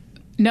 we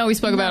No, we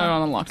spoke about it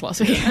on Unlocked last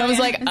week. I was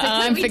like, It's like,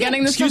 I'm we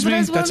forgetting did. this Excuse stuff me, that I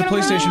was that's a talking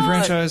PlayStation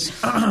about.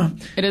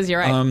 franchise. It is, you're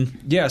right.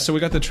 Yeah, so we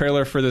got the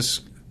trailer for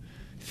this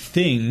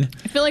thing.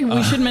 I feel like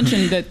we should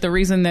mention that the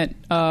reason that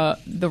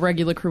the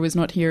regular crew is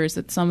not here is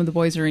that some of the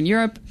boys are in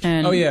Europe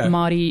and Oh, yeah.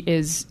 Marty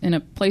is in a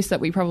place that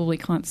we probably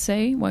can't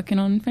say, working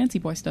on fancy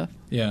boy stuff.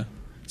 Yeah,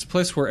 it's a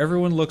place where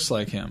everyone looks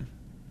like him.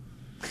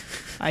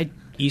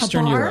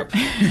 Eastern bar? Europe.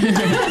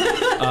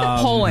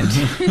 Poland.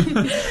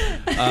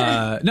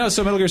 No,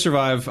 so Metal Gear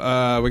Survive.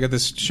 We got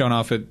this shown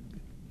off at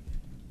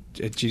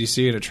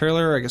GDC in a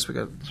trailer. I guess we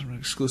got some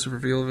exclusive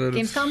reveal of it.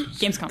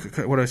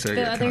 Gamescom. What did I say?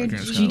 The Yeah, other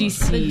Gamescom.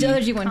 GDC. The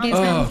other G1 Gamescom.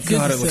 Oh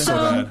god, it looks so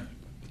bad.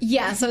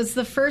 Yeah, so it's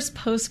the first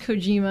post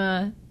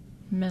Kojima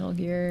Metal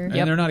Gear. And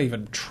they're not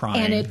even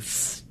trying. And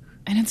it's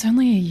And it's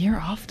only a year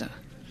after.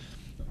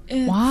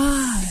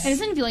 Why? It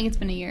doesn't feel like it's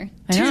been a year.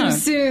 I know. too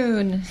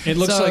soon. It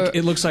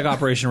So- looks like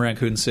Operation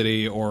Raccoon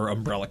City or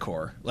Umbrella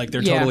Corps. Like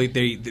they're Yeah. totally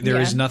there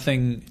is Yeah.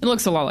 nothing. It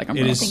looks a lot like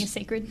Umbrella. is- Nothing is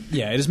sacred.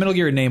 Yeah, it is Metal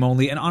Gear in name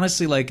only. And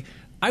honestly, like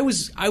I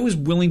was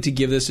willing to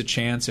give this a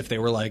chance if they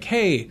were like,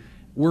 hey,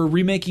 we're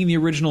remaking the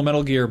original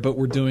Metal Gear, but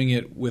we're doing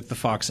it with the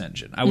Fox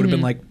engine. I would have been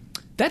like,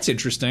 that's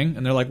interesting.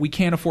 And they're like, we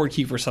can't afford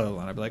Kiefer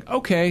Sutherland. I'd be like,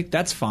 okay,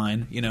 that's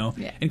fine, you know.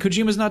 Yeah. And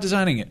Kojima's not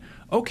designing it.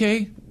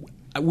 Okay,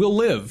 we'll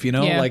live, you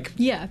know. Yeah. Like,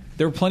 Yeah.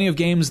 there are plenty of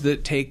games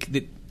that take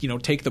the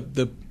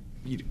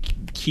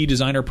key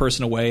designer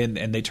person away and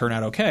they turn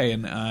out okay.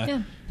 And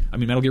I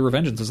mean, Metal Gear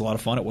Revengeance was a lot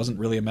of fun. It wasn't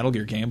really a Metal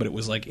Gear game, but it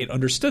was like it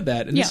understood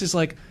that. And this Yeah. is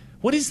like,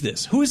 what is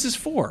this? Who is this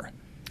for?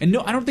 And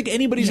no, I don't think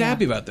anybody's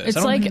happy about this. It's I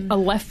don't like think- a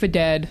Left 4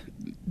 Dead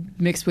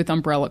mixed with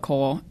Umbrella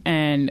Corps,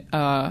 and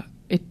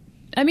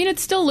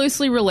it's still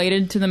loosely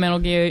related to the Metal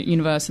Gear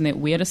universe, and that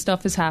weirder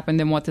stuff has happened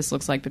than what this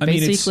looks like. But I mean,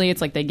 basically,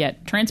 it's like they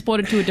get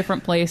transported to a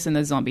different place, and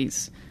there's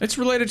zombies. It's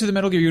related to the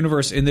Metal Gear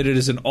universe in that it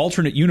is an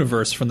alternate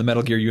universe from the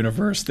Metal Gear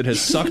universe that has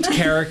sucked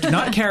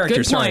not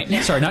characters. Good point.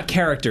 Not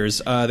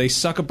characters. They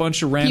suck a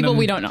bunch of random People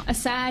we don't know. A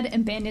sad,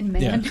 abandoned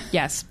man. Yeah.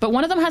 Yes, but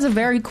one of them has a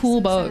very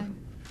cool bow. Sad.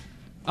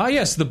 Ah,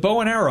 yes, the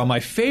bow and arrow, my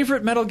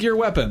favorite Metal Gear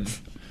weapon.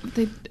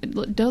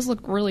 It does look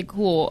really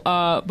cool.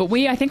 But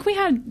I think we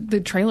had the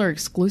trailer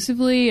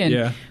exclusively,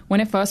 and when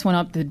it first went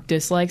up, the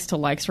dislikes to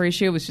likes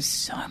ratio was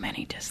just so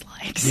many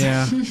dislikes.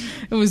 Yeah.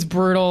 It was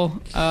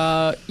brutal.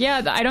 I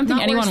don't think Not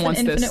worse anyone than wants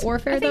Infinite this.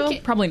 Warfare, I think though?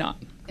 it- Probably not.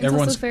 It's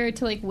also fair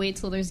to wait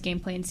till there's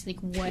gameplay and see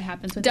what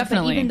happens with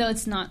Definitely. it. But even though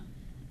it's not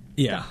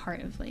the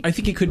heart of I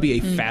think it could be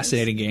a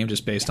fascinating game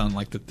just based on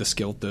the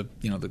skill the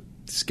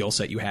skill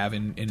set you have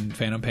in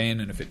Phantom Pain,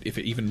 and if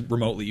it even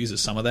remotely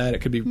uses some of that, it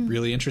could be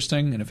really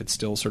interesting. And if it's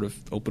still sort of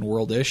open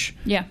world-ish,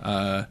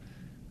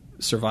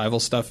 survival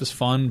stuff is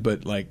fun.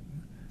 But I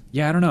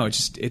don't know.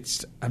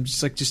 I'm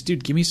just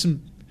dude, give me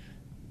some.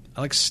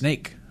 I like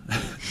Snake.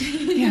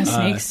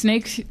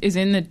 Snake is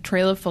in the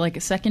trailer for a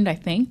second, I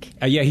think.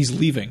 He's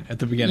leaving at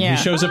the beginning. He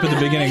shows up at the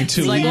beginning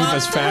to leave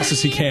as fast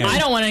as he can. I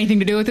don't want anything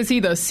to do with this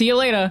either. See you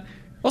later.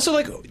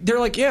 Also, they're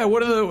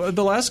what are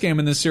the last game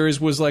in this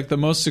series was the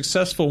most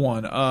successful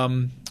one,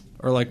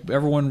 or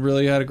everyone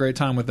really had a great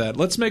time with that.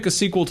 Let's make a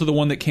sequel to the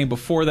one that came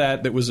before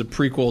that was a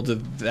prequel to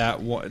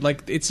that one.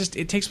 It's just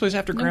it takes place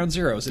after Ground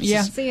Zeroes.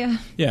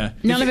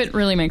 It's None of it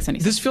really makes any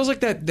sense. This feels like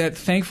that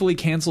thankfully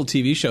canceled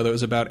TV show that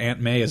was about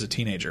Aunt May as a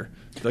teenager.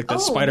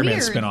 That Spider-Man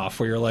spinoff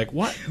where you're like,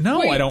 what? No,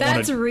 Wait, I don't want to.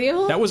 That's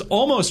real? That was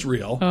almost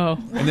real. Oh.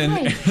 And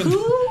then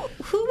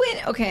Who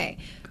went? Okay.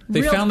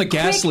 They found the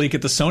gas leak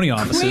at the Sony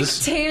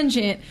offices. Quick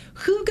tangent.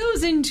 Who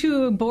goes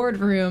into a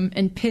boardroom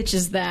and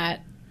pitches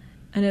that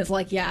and is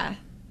like, yeah,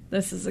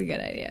 this is a good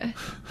idea?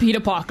 Peter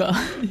Parker.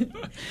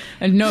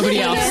 And nobody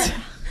else.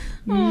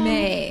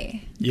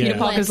 May. Peter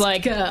Parker's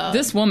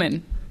this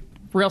woman,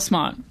 real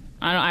smart.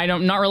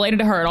 I'm not related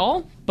to her at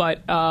all,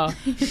 but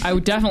I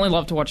would definitely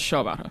love to watch a show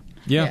about her.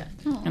 Yeah.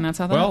 And that's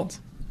how that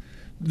ends.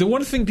 The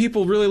one thing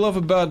people really love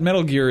about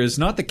Metal Gear is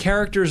not the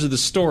characters or the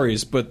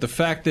stories, but the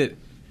fact that,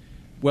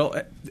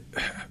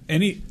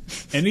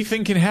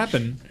 anything can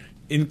happen,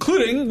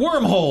 including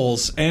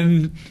wormholes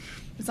and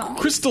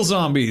crystal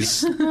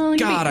zombies.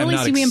 God, I'm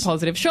not being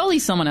positive. Surely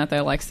someone out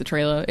there likes the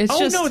trailer.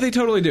 No, they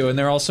totally do, and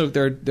they're also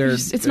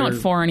it's not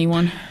for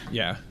anyone.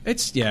 Yeah,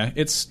 it's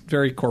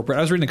very corporate.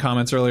 I was reading the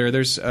comments earlier.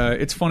 There's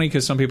it's funny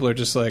because some people are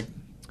just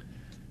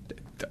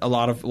a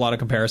lot of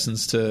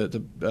comparisons to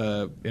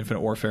the Infinite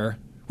Warfare,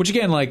 which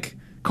again,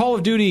 Call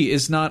of Duty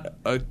is not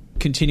a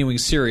continuing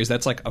series.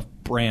 That's a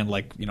brand,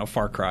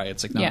 Far Cry.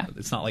 It's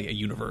it's not a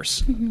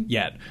universe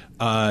yet.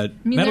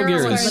 Metal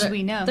Gear is.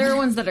 We know there are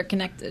ones that are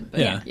connected.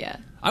 But yeah.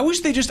 I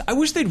wish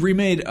they'd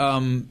remade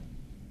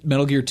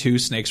Metal Gear 2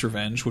 Snake's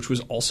Revenge, which was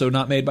also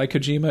not made by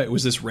Kojima. It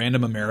was this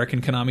random American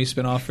Konami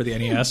spinoff for the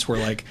NES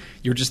where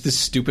you're just this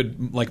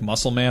stupid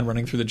muscle man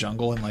running through the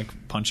jungle and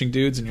punching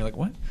dudes, and you're like,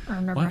 what?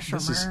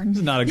 This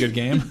is not a good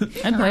game.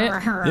 I'd play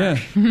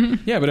it.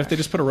 Yeah, but if they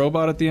just put a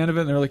robot at the end of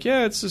it and they're like,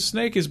 yeah, it's a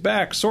Snake is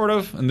back, sort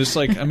of, and just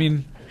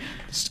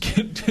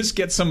just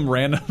get some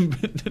random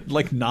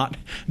not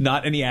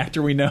any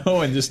actor we know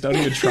and just don't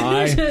even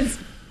try.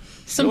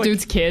 Some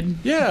dude's kid.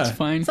 Yeah. It's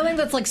fine. Something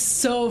that's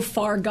so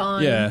far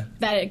gone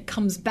that it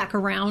comes back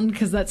around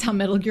because that's how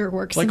Metal Gear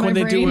works in my when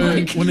they brain.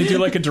 when they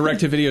do a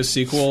direct-to-video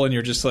sequel and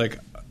you're just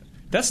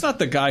that's not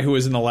the guy who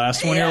was in the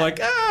last one. You're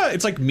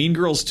it's like Mean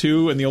Girls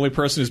 2 and the only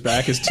person who's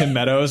back is Tim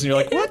Meadows and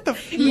you're like, what the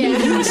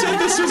who said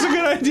this was a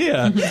good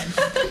idea?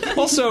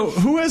 Also,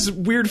 who has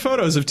weird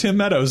photos of Tim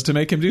Meadows to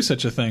make him do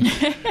such a thing?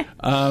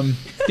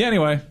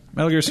 Anyway,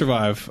 Metal Gear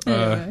Survive.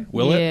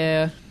 Will it?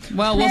 Yeah.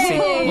 Well, we'll see.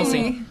 We'll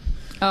see.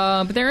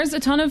 But there is a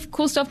ton of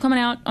cool stuff coming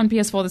out on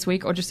PS4 this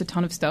week, or just a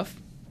ton of stuff,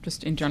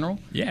 just in general.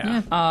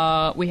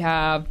 Yeah. We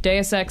have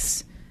Deus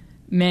Ex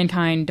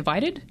Mankind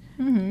Divided,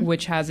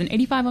 which has an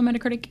 85 on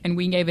Metacritic, and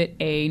we gave it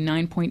a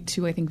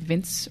 9.2. I think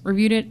Vince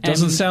reviewed it.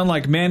 Doesn't sound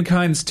like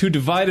Mankind's too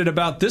divided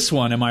about this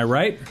one, am I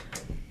right?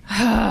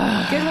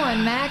 Good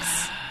one,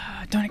 Max.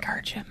 Don't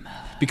encourage him.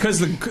 Because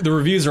the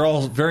reviews are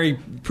all pretty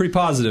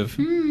positive.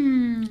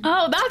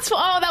 Oh,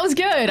 that was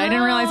good. I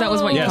didn't realize that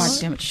was what you thought.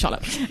 God damn it, shut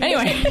up.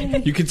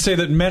 Anyway. You could say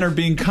that men are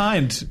being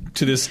kind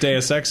to this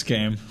Deus Ex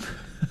game.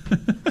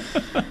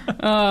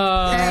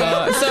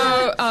 I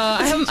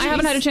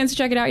haven't had a chance to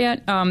check it out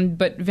yet,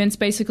 but Vince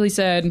basically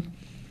said,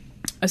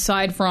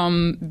 aside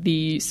from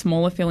the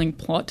smaller feeling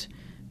plot,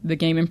 the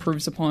game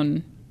improves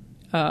upon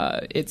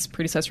its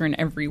predecessor in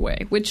every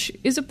way, which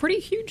is a pretty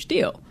huge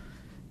deal.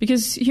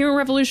 Because Human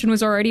Revolution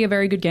was already a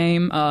very good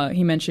game.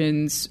 He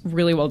mentions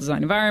really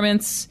well-designed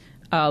environments,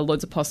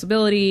 loads of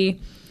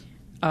possibility,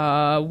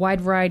 wide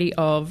variety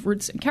of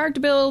routes and character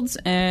builds,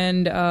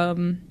 and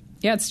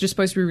it's just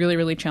supposed to be really,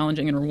 really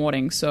challenging and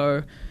rewarding.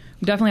 So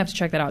we definitely have to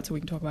check that out so we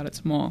can talk about it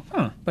some more.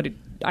 But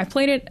I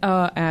played it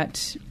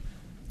at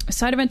a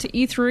side event to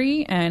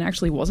E3 and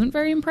actually wasn't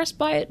very impressed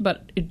by it,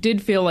 but it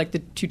did feel like the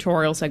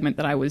tutorial segment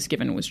that I was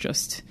given was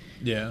just...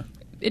 Yeah.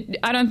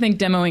 I don't think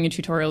demoing a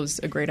tutorial is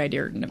a great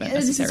idea in an event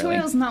necessarily. The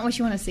tutorial's not what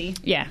you want to see.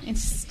 Yeah.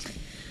 It's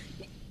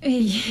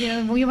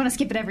you want to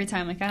skip it every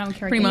time. I don't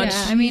care. Pretty much.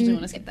 Yeah, I mean,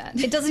 want to skip that.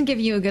 It doesn't give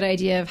you a good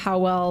idea of how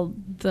well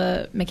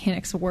the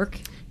mechanics work.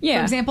 Yeah.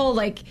 For example,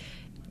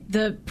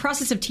 the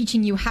process of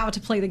teaching you how to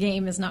play the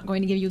game is not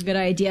going to give you a good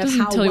idea of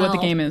tell you what the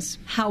game is.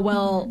 How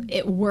well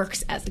it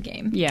works as a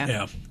game. Yeah.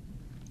 Yeah.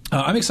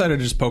 I'm excited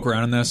to just poke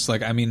around in this.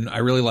 I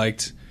really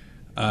liked...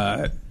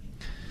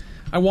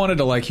 I wanted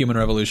to like Human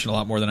Revolution a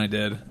lot more than I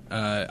did.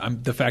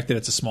 The fact that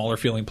it's a smaller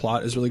feeling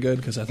plot is really good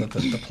because I thought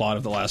that the plot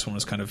of the last one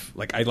was kind of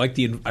like I like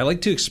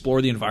to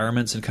explore the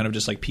environments and kind of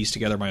just like piece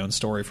together my own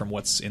story from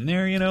what's in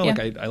there. You know, like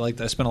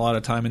I spent a lot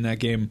of time in that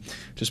game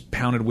just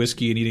pounded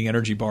whiskey and eating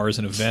energy bars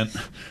in a vent.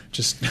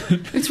 Just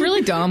it's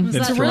really dumb.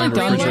 It's really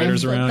dumb.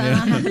 Trainers around.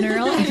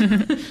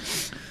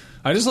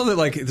 I just love that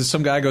like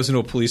some guy goes into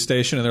a police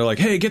station and they're like,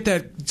 "Hey, get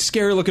that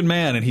scary looking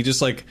man," and he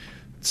just like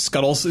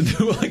scuttles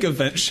into like a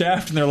vent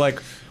shaft, and they're like,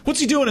 "What's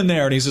he doing in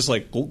there?" And he's just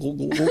like, "Gulp, gulp,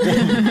 gulp, gulp,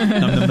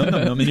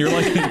 nom," and you're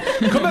like,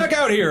 "Come back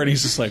out here!" And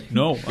he's just like,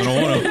 "No, I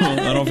don't want to.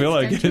 I don't feel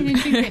like it."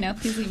 Right now,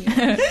 please leave me.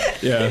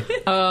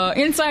 Yeah.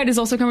 Inside is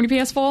also coming to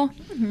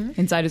PS4.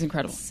 Inside is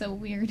incredible. So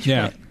weird.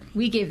 Yeah.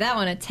 We gave that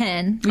one a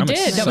 10. We did. That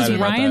was excited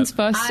about Ryan's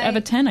that. first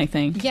ever 10, I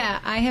think. Yeah,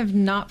 I have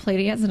not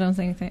played it yet, so don't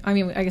say anything. I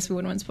mean, I guess we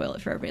wouldn't want to spoil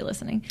it for everybody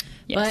listening.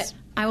 Yes.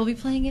 But I will be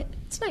playing it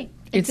tonight.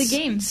 It's a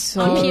game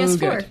so on PS4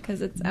 good.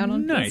 because it's out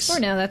on Nice.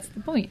 PS4 now. That's the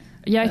point.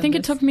 Yeah, I think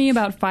it took me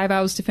about 5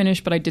 hours to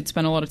finish, but I did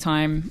spend a lot of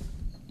time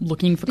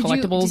looking for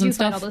collectibles did you and find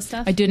stuff. all this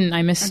stuff? I didn't.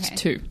 I missed Okay.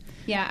 2.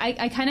 Yeah,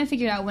 I kind of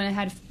figured out when I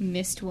had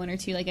missed 1 or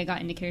 2, like I got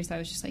indicators that I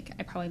was just like,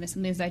 I probably missed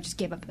something, so I just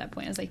gave up at that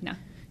point. I was like, no.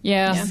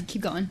 Yeah. Just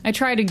keep going. I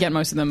tried to get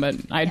most of them, but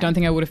I don't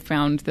think I would have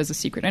found there's a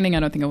secret ending. I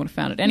don't think I would have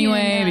found it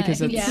anyway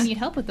because it's... If you need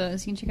help with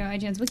those, you can check out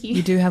IGN's wiki.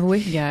 You do have a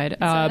wiki guide.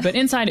 But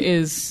Inside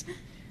is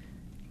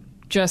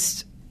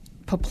just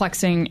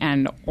perplexing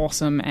and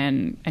awesome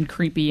and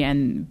creepy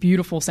and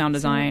beautiful sound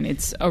design.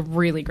 It's a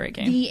really great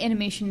game. The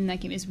animation in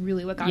that game is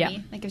really what got Yeah.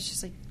 me. Like, it's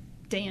just like,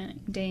 dang.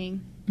 Dang.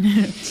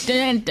 Yeah,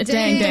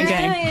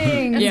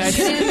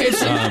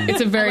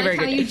 it's a very, I like very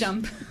how good you game.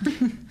 jump.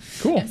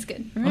 Cool. That's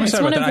good. I'm It's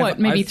excited one about of that. what,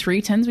 maybe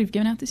 3 10s we've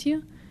given out this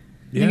year?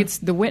 I think it's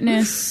The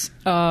Witness.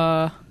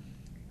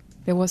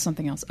 There was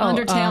something else.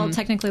 Undertale,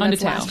 technically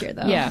that's last year,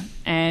 though. Yeah,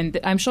 and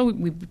I'm sure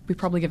we've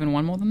probably given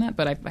one more than that,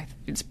 but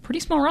it's a pretty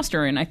small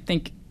roster, and I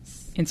think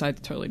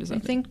Inside totally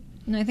deserves it.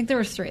 I think there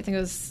were 3. I think it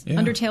was Yeah.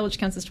 Undertale, which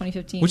counts as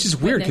 2015. Which is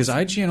weird because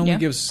Witness. IGN only Yeah.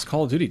 gives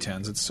Call of Duty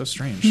 10s. It's so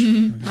strange.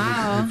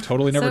 Wow. We've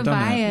totally never So done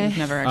biased.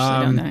 Never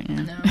actually done that.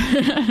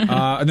 Yeah.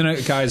 that. And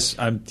then, guys,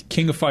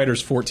 King of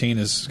Fighters 14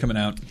 is coming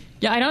out.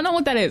 Yeah, I don't know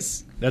what that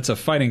is. That's a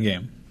fighting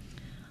game.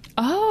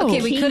 Oh,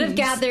 Okay, we could have Kings.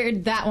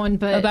 gathered that one,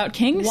 but About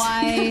kings?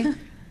 Why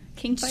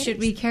King Fighters? should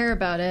we care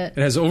about it?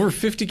 It has over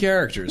 50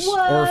 characters.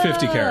 Or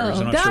 50 characters.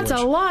 I'm not that's sure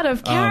which. a lot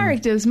of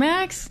characters,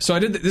 Max. So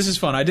this is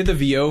fun. I did the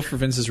VO for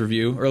Vince's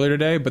review earlier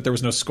today, but there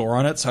was no score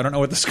on it, so I don't know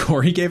what the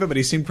score he gave it, but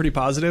he seemed pretty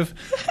positive.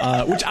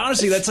 Which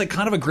honestly, that's like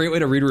kind of a great way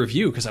to read a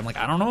review because I'm like,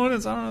 I don't know what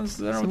it's. I don't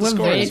know what the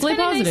score is. vaguely It's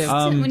kinda positive.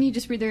 nice when you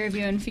just read the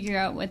review and figure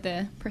out what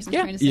the person's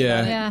trying to say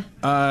about it. Yeah.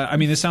 I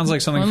mean, this sounds like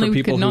something Only for we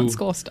people could not who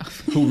score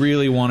stuff. who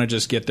really want to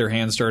just get their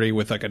hands dirty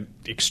with like an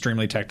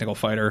extremely technical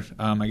fighter.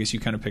 I guess you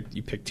kind of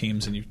pick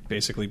teams and you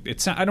basically it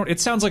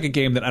sounds like a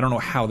game that I don't know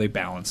how they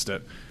balanced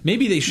it.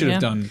 Maybe they should have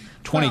done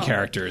 20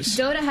 characters.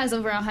 Dota has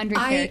over 100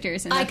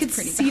 characters, and I that's could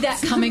pretty see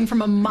balanced. that coming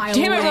from a mile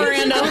Damn it, away.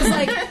 Miranda. I was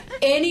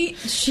like,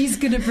 she's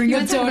gonna bring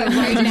up Dota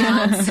right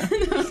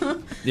now.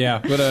 Yeah,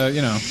 but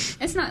you know,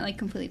 It's not like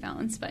completely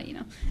balanced, but you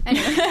know.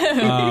 Anyway,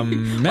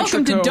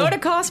 Welcome to Metrico-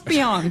 Dota Cost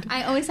Beyond.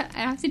 I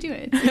have to do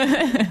it.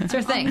 It's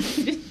her thing.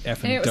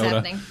 Effing It was Dota.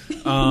 happening.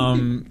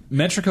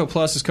 Metrico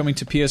Plus is coming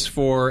to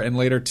PS4 and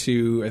later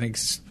to I think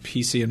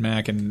PC and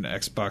Mac and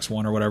Xbox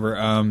One or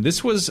whatever.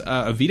 This was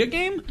a Vita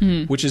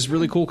game, which is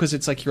really cool because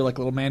it's like you're like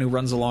a little man who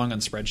runs along on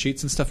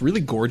spreadsheets and stuff.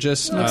 Really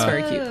gorgeous. Looks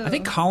very cute. I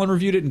think Colin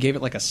reviewed it and gave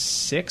it like a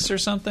 6 or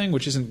something,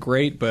 which isn't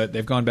great, but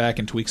they've gone back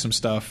and tweaked some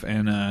stuff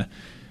and.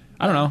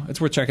 I don't know. It's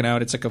worth checking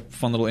out. It's like a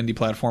fun little indie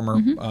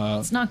platformer.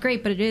 It's not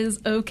great, but it is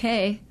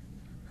okay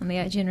on the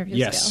IGN review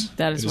Yes, scale.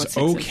 That is it what is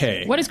 6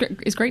 okay. What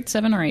is great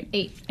 7 or 8?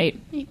 8.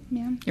 8.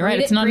 Yeah. You're right.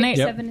 It's not an 8.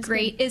 Yep. 7 is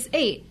Great is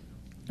 8.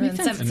 Makes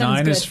And sense. And 9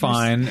 seven's is good.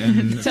 fine,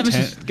 and Seven's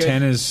just good.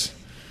 10 is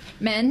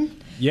Men.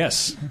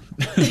 yes.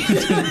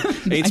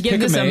 I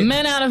give this a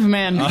men out of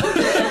men.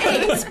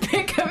 Eight's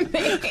pick a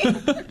me.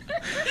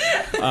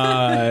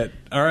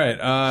 All right,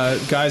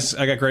 guys,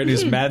 I got great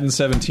news. Madden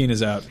 17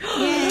 is out.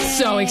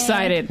 So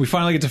excited. We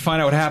finally get to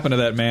find out what happened to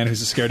that man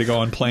who's scared to go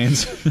on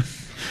planes.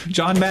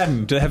 John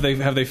Madden, have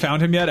they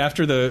found him yet?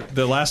 After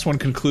the last one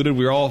concluded,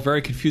 we were all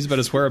very confused about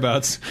his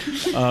whereabouts.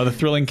 The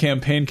thrilling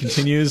campaign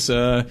continues,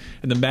 and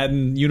the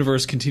Madden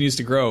universe continues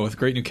to grow with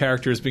great new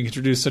characters being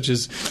introduced, such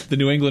as the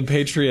New England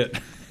Patriot.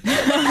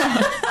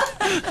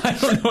 I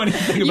don't know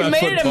anything You about made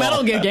football. it a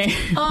Metal Gear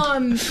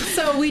game.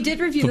 So we did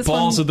review The this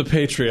balls one. of the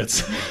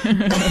Patriots.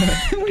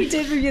 We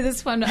did review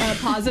this one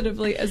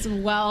positively as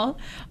well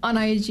on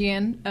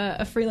IGN,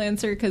 a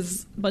freelancer,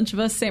 because a bunch of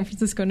us San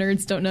Francisco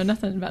nerds don't know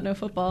nothing about no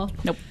football.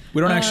 Nope.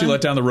 We don't actually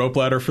let down the rope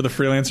ladder for the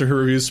freelancer who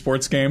reviews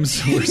sports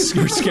games.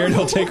 We're scared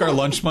he'll take our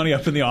lunch money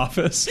up in the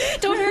office.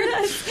 Don't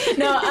hurt us.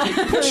 No,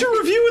 Put your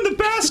review in the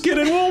basket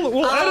and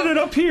we'll edit it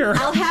up here.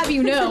 I'll have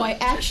you know, I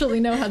actually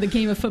know how the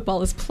game of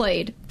football is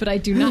played, but I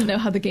do not know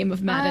how the game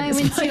of Madden I is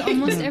went played. to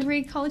almost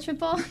every college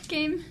football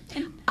game.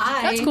 And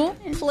That's cool.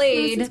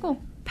 Played That's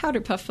cool.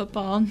 powder puff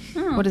football.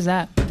 What is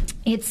that?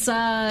 It's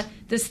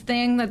this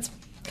thing that's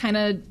kind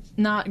of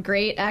not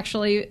great,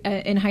 actually,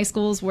 in high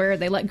schools where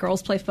they let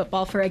girls play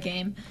football for a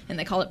game, and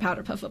they call it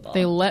powder puff football.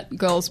 They let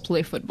girls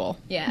play football.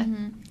 Yeah.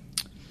 Mm-hmm.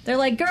 They're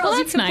like, girls,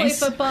 you can play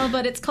football,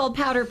 but it's called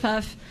powder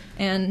puff,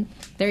 and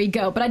there you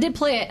go. But I did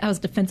play it. I was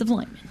defensive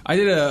lineman. I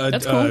did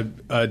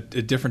a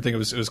different thing. It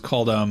was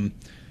called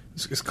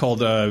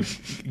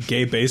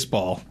gay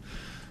baseball.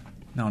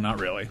 No, not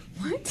really.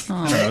 What?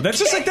 I don't know. That's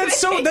just like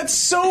that's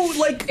so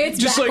like it's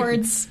just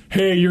backwards. Like,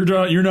 hey,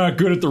 you're not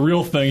good at the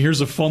real thing. Here's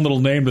a fun little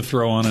name to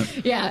throw on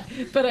it. Yeah,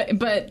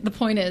 but the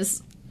point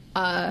is,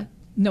 no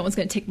one's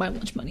going to take my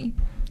lunch money.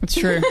 It's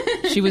true.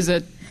 She was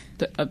a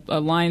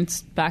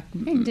Lions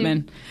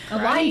backman. A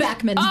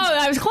linebackman. Oh,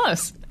 I was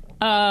close.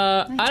 Nice.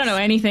 I don't know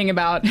anything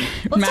about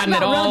Madden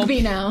at all.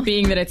 Rugby now.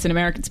 Being that it's an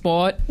American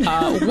sport,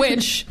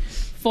 which,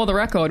 for the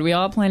record, we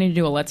are planning to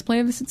do a Let's Play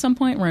of this at some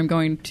point where I'm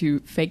going to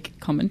fake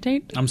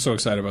commentate. I'm so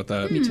excited about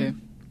that. Me too.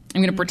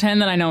 I'm going to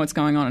pretend that I know what's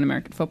going on in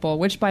American football,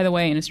 which, by the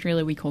way, in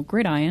Australia we call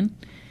gridiron.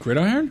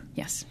 Gridiron?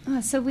 Yes. Oh,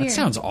 that's so weird. That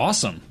sounds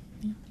awesome.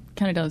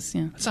 Kind of does,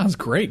 yeah. That sounds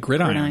great.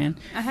 Gridiron.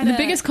 The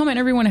biggest comment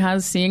everyone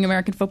has seeing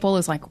American football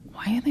is like,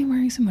 why are they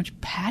wearing so much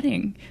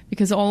padding?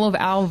 Because all of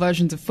our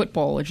versions of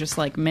football are just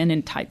like men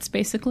in tights,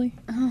 basically.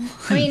 Oh.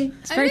 I mean,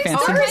 it's very fancy.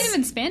 Ours, kind of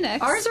in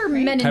spandex. Ours are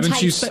men in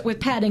tights, but with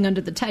padding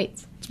under the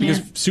tights. It's because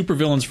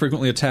supervillains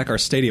frequently attack our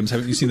stadiums.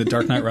 Haven't you seen The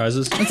Dark Knight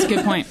Rises? That's a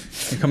good point.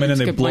 They come in and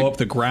they blow up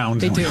the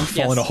ground. They and do.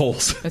 Fall into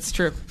holes. That's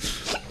true.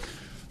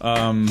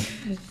 Anyway,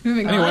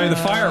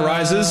 the fire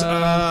rises.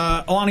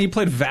 Alana, you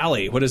played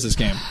Valley. What is this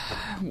game?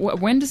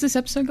 When does this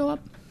episode go up?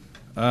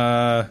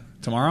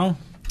 Tomorrow?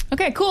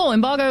 Okay, cool.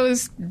 Embargo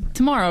is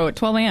tomorrow at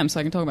 12 a.m.,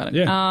 so I can talk about it.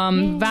 Yeah.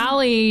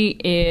 Valley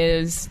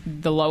is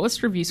the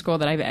lowest review score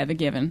that I've ever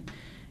given.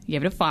 I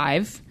gave it a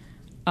 5.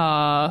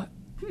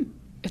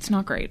 It's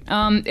not great.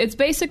 It's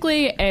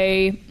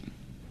basically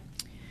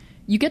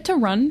you get to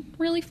run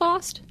really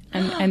fast,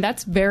 and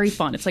that's very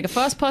fun. It's like a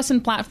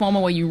first-person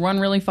platformer where you run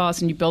really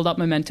fast and you build up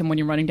momentum when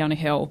you're running down a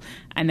hill,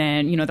 and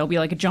then, there'll be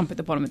like a jump at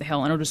the bottom of the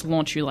hill, and it'll just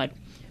launch you like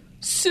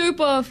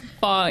super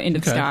far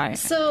into the sky.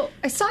 So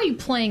I saw you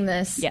playing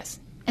this. Yes.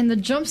 And the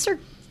jumps are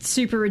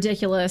super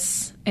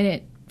ridiculous, and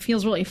it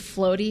feels really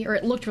floaty, or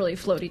it looked really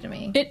floaty to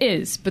me. It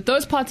is, but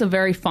those parts are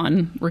very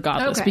fun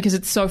regardless because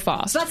it's so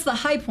fast. So that's the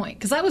high point,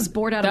 because I was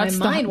bored out of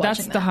my mind watching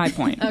that's that. the high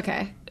point.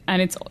 Okay.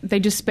 And they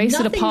just space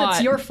Nothing it apart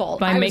that's your fault.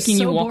 by I was making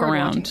so you walk bored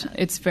around. watching that.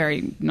 It's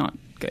very not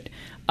good.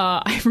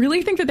 I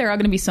really think that there are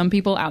going to be some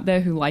people out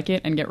there who like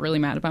it and get really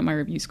mad about my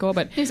review score,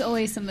 but there's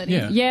always somebody.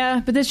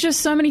 Yeah, but there's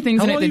just so many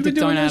things in it that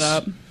don't add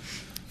up.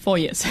 4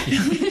 years.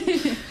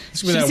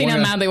 Should have seen how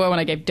mad they were when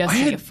I gave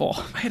Destiny a 4.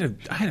 I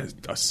had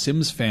a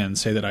Sims fan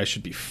say that I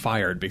should be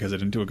fired because I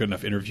didn't do a good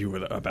enough interview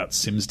about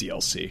Sims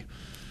DLC.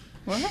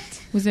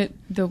 What? Was it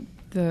the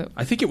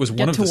I think it was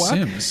one of the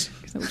Sims.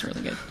 Because that was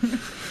really good.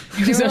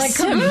 It was like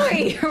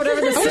Kamui, or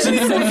whatever the Sims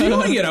I was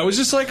reviewing it. I was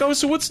just like,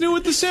 so what's new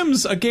with The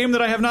Sims? A game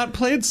that I have not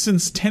played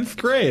since 10th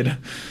grade.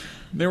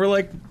 They were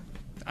like,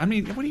 I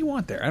mean, what do you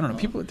want there? I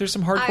don't know. There's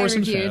some hardcore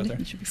Sims fans out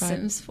there.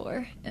 Sims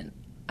 4, and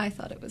I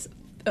thought it was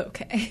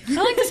okay. I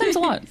like The Sims a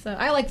lot. So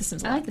I like The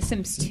Sims a lot. I like The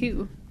Sims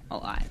 2 a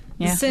lot.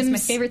 Yeah. It's my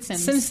favorite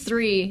Sims. Sims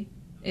 3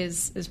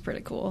 is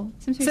pretty cool.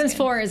 Sims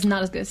 4 is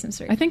not as good as Sims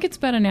 3. I think it's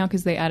better now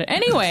because they added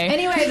Anyway,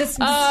 this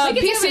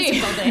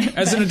PC.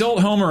 As an adult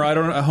homeowner, I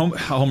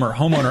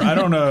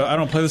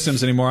don't play The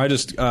Sims anymore.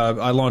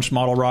 I launched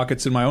model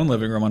rockets in my own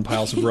living room on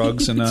piles of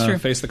rugs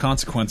and face the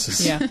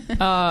consequences. Yeah.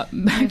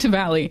 Back to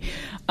Valley.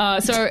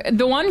 So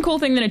the one cool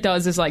thing that it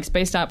does is like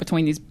spaced out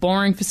between these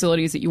boring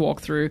facilities that you walk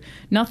through.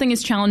 Nothing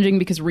is challenging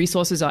because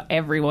resources are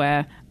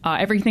everywhere.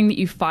 Everything that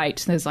you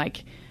fight, there's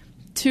like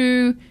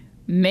 2,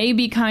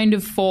 maybe kind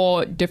of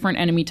 4 different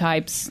enemy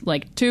types.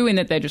 Like 2 in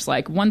that they're just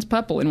like one's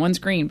purple and one's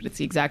green, but it's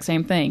the exact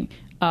same thing.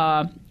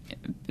 The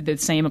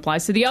same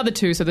applies to the other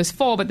 2. So there's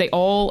 4, but they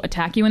all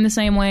attack you in the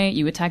same way.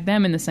 You attack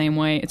them in the same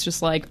way. It's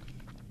just like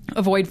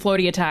avoid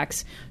floaty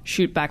attacks,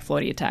 shoot back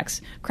floaty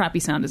attacks. Crappy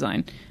sound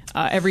design.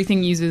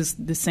 Everything uses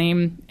the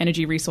same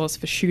energy resource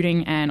for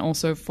shooting and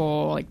also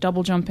for like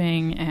double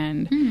jumping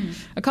and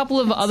a couple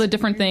of other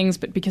different things.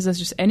 But because there's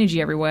just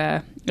energy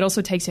everywhere, it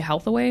also takes your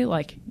health away.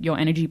 Like your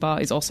energy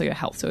bar is also your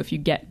health. So if you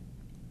get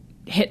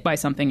hit by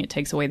something, it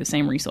takes away the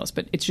same resource.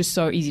 But it's just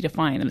so easy to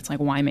find that it's like,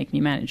 why make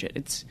me manage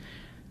it?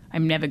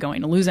 I'm never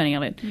going to lose any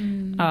of it.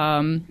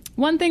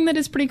 One thing that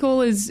is pretty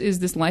cool is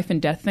this life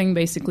and death thing.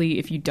 Basically,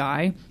 if you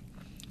die,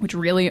 which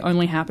really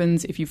only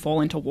happens if you fall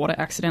into water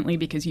accidentally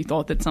because you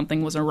thought that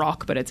something was a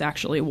rock, but it's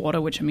actually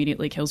water, which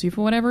immediately kills you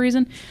for whatever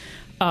reason.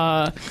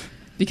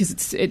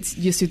 Because it's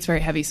your suit's very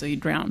heavy, so you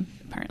drown,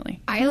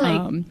 apparently.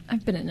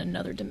 I've been in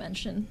another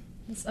dimension.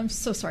 I'm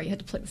so sorry you had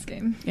to play this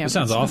game. Yeah, it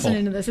sounds awful. Listen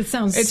into this. It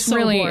sounds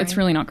boring. It's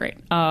really not great.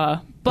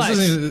 But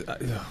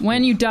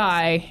when you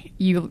die,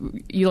 you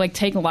like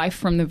take life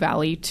from the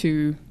valley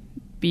to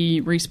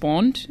be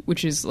respawned,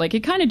 which is like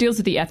it kind of deals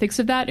with the ethics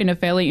of that in a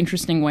fairly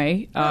interesting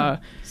way.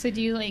 So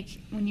do you like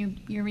when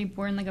you're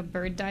reborn, like a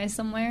bird dies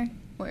somewhere,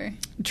 or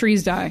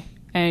trees die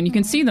and you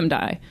can see them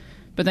die?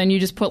 but then you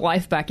just put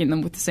life back in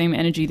them with the same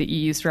energy that you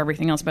use for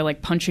everything else by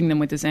like punching them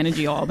with this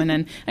energy orb. And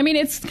then, I mean,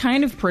 it's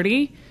kind of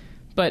pretty,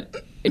 but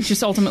it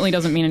just ultimately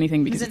doesn't mean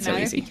anything because it's so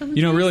easy.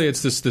 Really,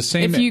 it's the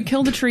same. If you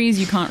kill the trees,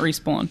 you can't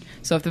respawn.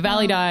 So if the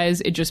valley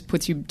dies, it just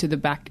puts you to the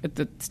back at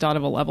the start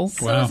of a level.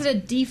 So is it a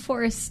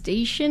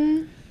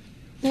deforestation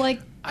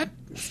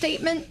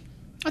statement?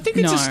 I think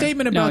it's a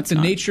statement about the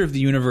nature of the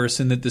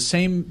universe, and that the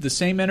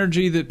same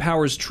energy that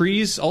powers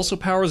trees also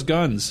powers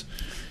guns.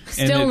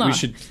 Still and that we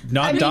should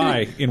not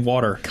die in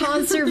water.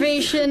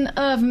 Conservation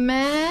of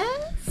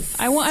mass?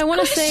 I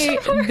want to say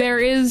there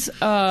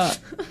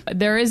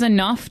is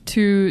enough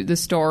to the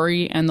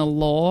story and the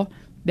lore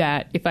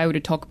that if I were to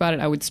talk about it,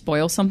 I would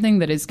spoil something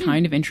that is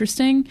kind of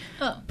interesting.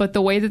 But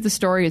the way that the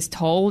story is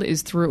told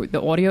is through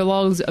the audio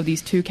logs of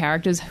these two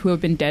characters who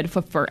have been dead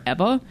for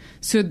forever.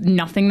 So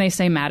nothing they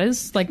say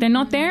matters. Like, they're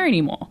not there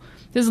anymore.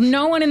 There's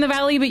no one in the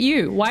valley but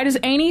you. Why does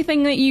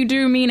anything that you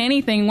do mean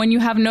anything when you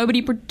have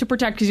nobody to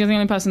protect because you're the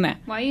only person there?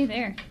 Why are you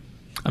there?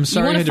 I'm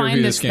sorry I had to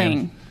review this game. You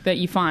want to find this thing that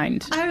you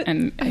find.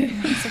 I'm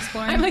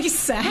exploring. I'm like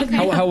sad.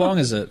 How long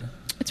is it?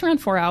 It's around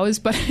 4 hours,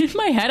 but in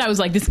my head I was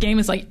like, this game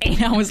is like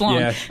 8 hours long.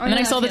 Yeah. And then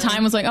I saw the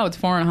time, was like, oh, it's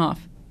 4.5.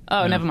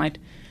 Oh, never mind.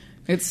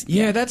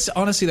 That's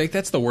honestly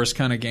that's the worst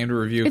kind of game to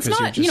review. It's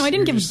not, I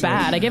didn't give it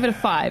bad. I gave it a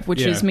 5,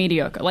 which is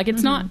mediocre. Like,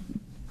 it's not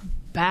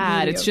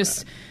bad. Mediocre. It's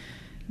just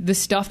the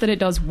stuff that it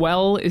does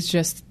well is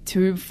just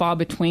too far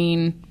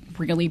between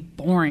really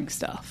boring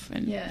stuff.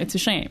 And it's a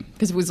shame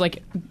because it was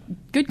like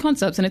good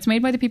concepts, and it's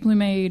made by the people who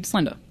made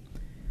Slender,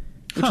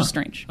 which is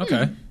strange.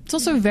 Okay. It's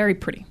also very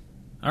pretty.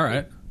 All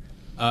right.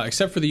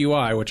 Except for the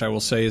UI, which I will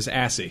say is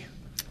assy.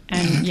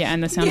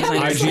 And the sound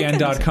design.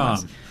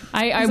 IGN.com.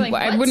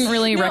 I wouldn't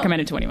really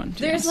recommend it to anyone.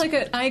 There's like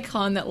an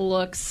icon that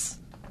looks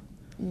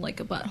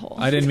like a butthole.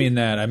 I didn't mean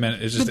that. I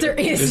meant it's just. But there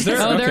is. Is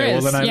there? Oh, okay, there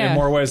is. Well, then in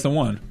more ways than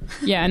one.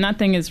 Yeah, and that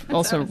thing is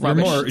also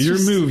rubbish. Your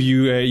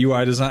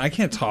UI design. I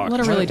can't talk. A lot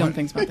of really dumb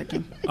things about that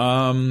game.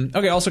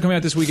 Okay, also coming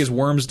out this week is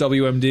Worms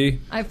WMD.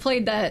 I've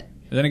played that.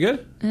 Is any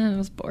good? I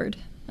was bored.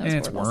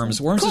 It's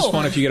Worms. Worms is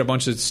fun if you get a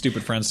bunch of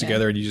stupid friends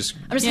together and you just.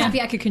 I'm just happy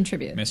I could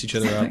contribute. Mess each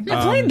other up.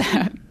 I played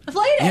that. I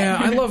played it. Yeah,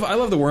 I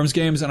love the Worms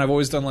games, and I've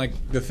always done like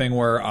the thing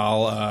where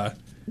I'll.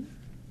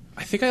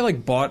 I think I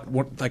bought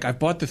I've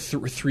bought the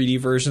 3D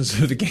versions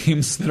of the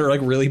games that are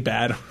like really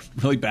bad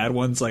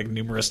ones like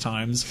numerous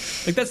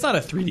times. Like, that's not a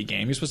 3D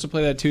game. You're supposed to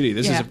play that 2D.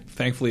 This is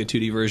thankfully a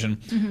 2D version.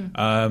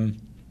 Mm-hmm.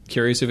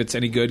 Curious if it's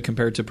any good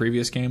compared to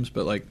previous games,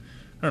 but like.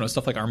 I don't know,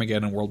 stuff like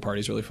Armageddon and World Party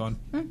is really fun.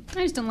 I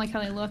just don't like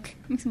how they look.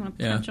 Makes me want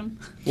to punch them.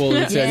 Well,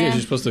 that's the idea. You're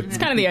supposed to it's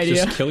kind of the idea.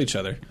 Just kill each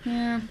other.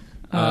 Yeah.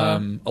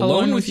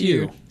 Alone with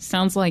You.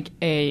 Sounds like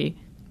a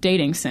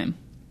dating sim.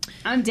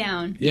 I'm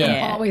down.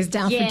 Yeah. I'm always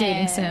down for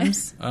dating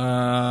sims.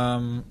 I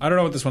don't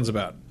know what this one's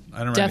about.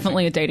 I don't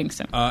Definitely a dating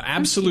sim.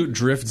 Absolute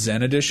Drift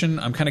Zen Edition.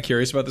 I'm kind of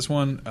curious about this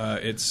one.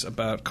 It's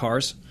about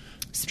cars.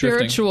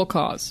 Spiritual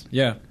cause.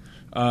 Yeah.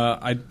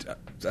 I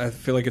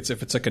feel like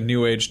if it's like a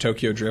new age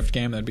Tokyo Drift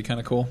game, that'd be kind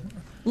of cool.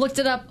 Looked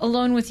it up.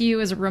 Alone with You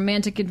is a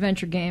romantic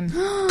adventure game.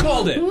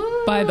 Called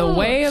it. By the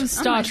way of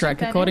Star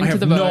Trek, according to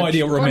the Verge. I have no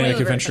idea what romantic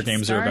adventure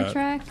games are about.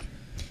 Star Trek?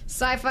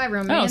 Sci-fi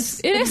romance.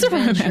 Oh, it is a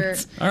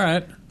romance. All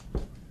right.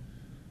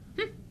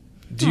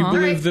 Do you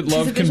believe that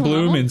love can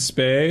bloom in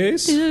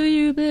space? Do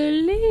you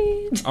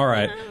believe? All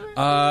right.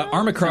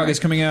 Armacrog is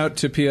coming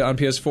out on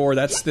PS4.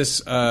 That's this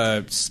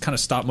kind of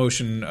stop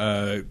motion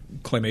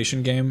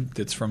claymation game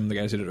that's from the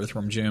guys who did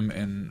Earthworm Jim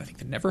and I think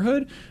the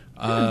Neverhood.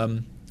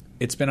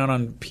 It's been out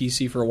on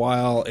PC for a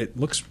while. It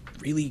looks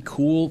really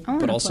cool,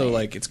 but also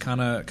like it's kind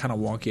of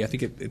wonky. I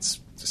think it's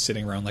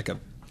sitting around like a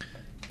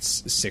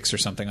 6 or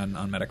something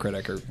on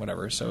Metacritic or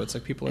whatever. So it's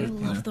like people are. I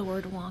love the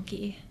word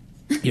wonky.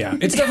 Yeah,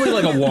 it's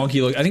definitely like a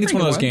wonky look. I think it's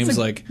one of those games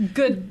like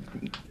good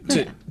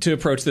to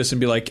approach this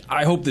and be like,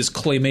 I hope this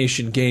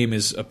claymation game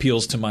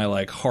appeals to my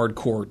like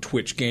hardcore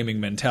Twitch gaming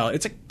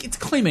mentality. It's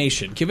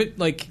claymation. Give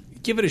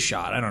it a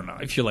shot. I don't know.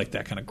 I feel like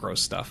that kind of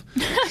gross stuff.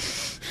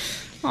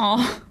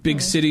 Aw.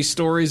 Big City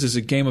Stories is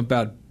a game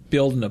about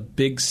building a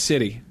big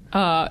city.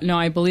 No,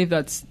 I believe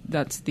that's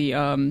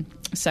the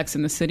Sex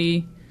in the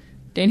City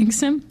dating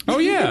sim. Oh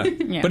yeah,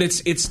 yeah. But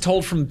it's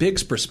told from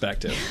Big's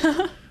perspective.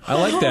 I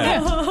like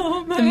that.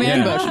 The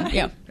man version,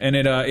 yeah. And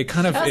it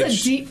kind of... That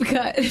was a deep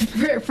cut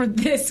for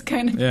this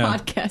kind of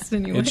podcast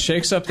anyway. It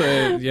shakes up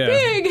the... Yeah.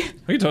 Big!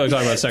 We can totally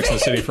talk about Sex and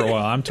the City for a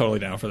while. I'm totally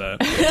down for that.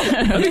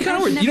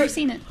 I've never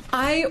seen it.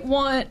 I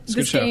want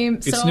this game...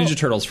 It's Ninja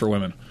Turtles for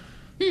women.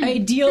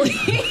 Ideally,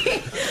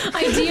 I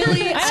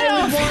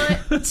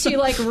would want to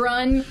like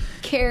run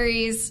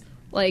Carrie's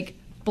like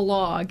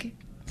blog.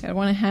 I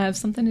want to have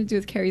something to do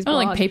with Carrie's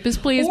blog. Like Papers,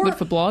 Please, but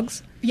for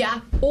blogs? Yeah.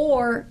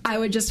 Or I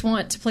would just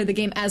want to play the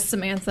game as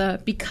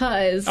Samantha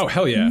because oh,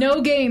 hell yeah.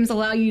 No games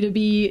allow you to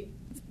be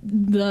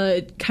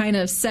the kind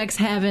of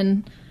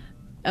sex-having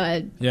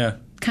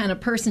kind of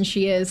person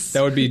she is.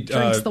 That would be...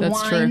 drinks the that's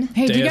wine. True.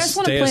 Hey, do you guys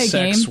want to play a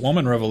game?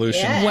 Woman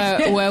Revolution.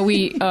 Yeah. Where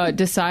we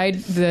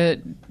decide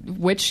the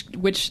which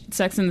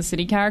Sex and the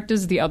City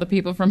characters the other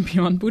people from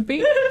Beyond would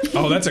be.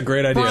 Oh, that's a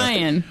great idea.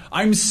 Brian.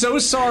 I'm so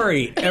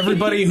sorry,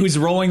 everybody who's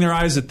rolling their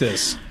eyes at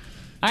this.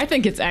 I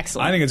think it's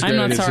excellent. I think it's a great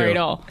I'm not idea, sorry too.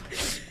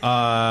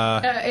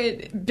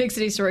 at all. Big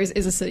City Stories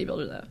is a city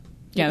builder, though.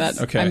 Yeah,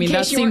 that's okay. I mean,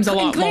 that seems a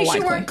lot more In case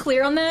likely. you weren't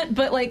clear on that,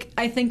 but like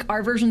I think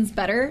our version's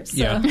better. So.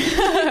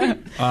 Yeah.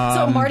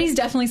 So Marty's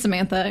definitely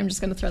Samantha. I'm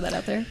just going to throw that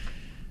out there.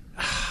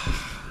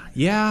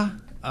 Yeah.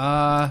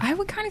 I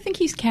would kind of think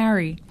he's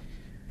Carrie.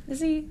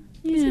 Is he?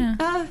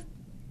 Yeah.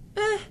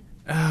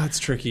 It's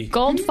tricky.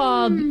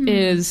 Goldfarb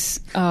is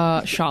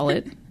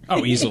Charlotte.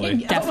 Oh, easily.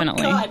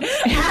 Definitely. Oh my God.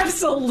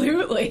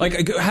 Absolutely.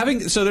 Like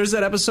so there's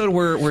that episode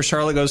where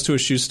Charlotte goes to a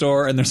shoe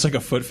store and there's like a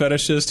foot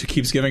fetishist who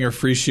keeps giving her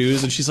free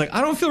shoes and she's like,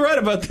 I don't feel right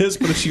about this,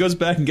 but if she goes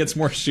back and gets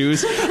more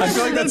shoes, I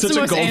feel like that's such the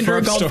a most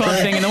Andrew Goldfarb Goldfarb story.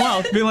 thing in the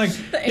world. Being like,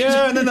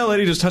 yeah, and then that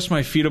lady just touched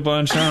my feet a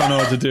bunch. I don't know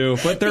what to do,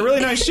 but they're really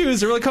nice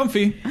shoes. They're really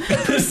comfy.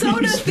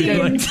 Persona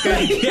themed.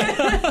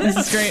 This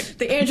is great.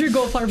 The Andrew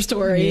Goldfarb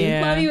story.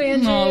 Yeah. Love you,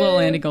 Andrew. Oh, little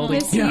Andy Goldie.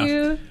 Miss Yeah.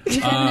 you.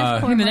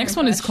 The next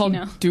one is called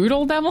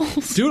Doodle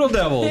Devils. Doodle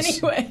Devils.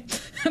 Anyway,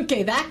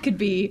 okay, that could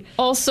be.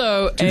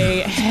 Also a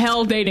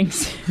hell dating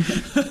sim.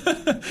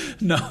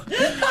 No. Wait,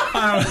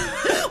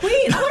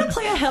 I want to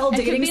play a hell It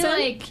could dating be sim.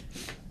 like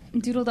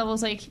Doodle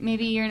Devils. Like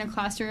maybe you're in a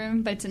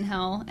classroom, but it's in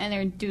hell, and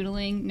they're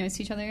doodling notes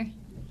to each other,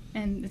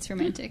 and it's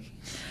romantic.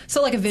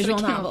 So like a visual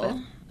came up novel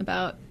with.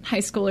 about high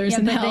schoolers Yeah,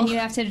 in but hell. then you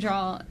have to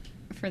draw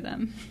for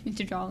them. You have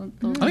to draw.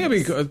 I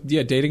think it'd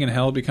be dating in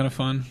hell would be kind of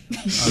fun.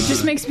 It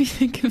just makes me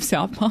think of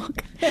South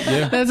Park.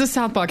 Yeah. There's a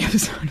South Park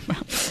episode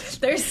about.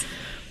 There's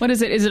What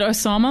is it? Is it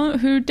Osama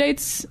who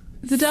dates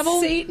the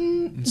devil?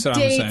 Satan Saddam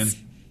dates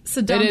Hussein.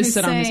 Saddam It is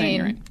Hussein, Saddam Hussein,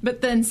 you're right.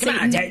 But then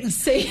Satan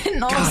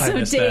I also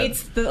missed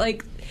dates the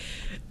like.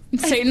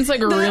 Satan's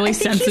like a really I think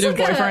he's sensitive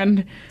like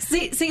boyfriend.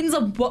 Satan's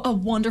a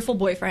wonderful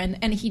boyfriend,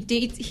 and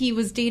he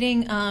was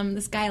dating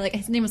this guy, like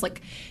his name was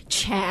like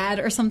Chad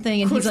or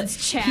something, and Of course he's like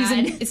it's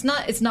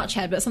Chad. it's not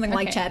Chad, but something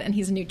like Okay. Chad, and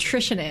he's a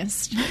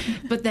nutritionist.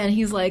 But then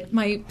he's like,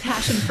 my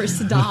passion for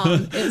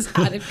Saddam is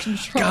out of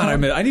control.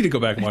 God, I need to go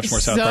back and watch more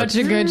South Park.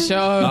 Such a good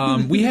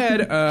show. We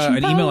had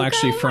an email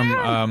actually from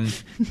a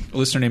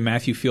listener named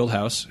Matthew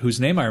Fieldhouse, whose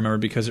name I remember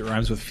because it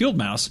rhymes with field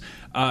mouse,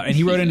 and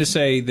he wrote in to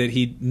say that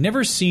he'd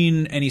never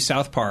seen any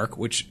South Park,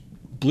 which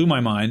blew my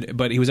mind,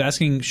 but he was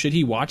asking, should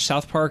he watch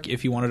South Park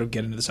if he wanted to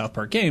get into the South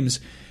Park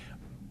games?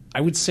 I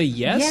would say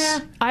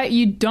yes. Yeah.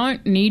 You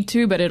don't need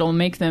to, but it'll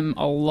make them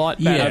a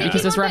lot better Yeah.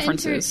 because there's People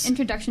want the references.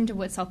 introduction to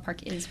what South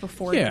Park is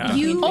before Yeah.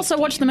 You Also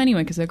watch them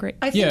anyway because they're great.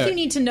 I think Yeah. you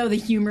need to know the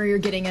humor you're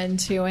getting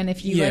into, and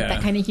if you Yeah. like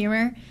that kind of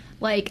humor,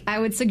 like I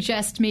would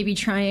suggest maybe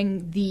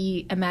trying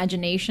the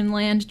Imagination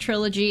Land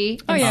trilogy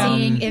and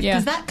seeing if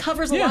because that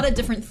covers a lot of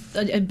different,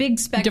 a big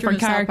spectrum Different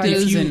of South Park.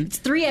 characters and- It's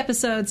 3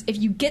 episodes. If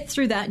you get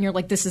through that and you're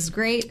like, this is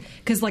great,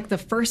 because like the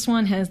first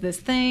one has this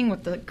thing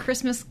with the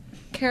Christmas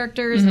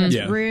characters and it's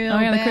Yeah. real. Oh,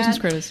 yeah, the bad. Christmas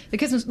critters. The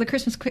Christmas.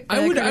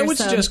 I would critters,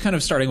 so- suggest kind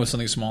of starting with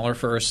something smaller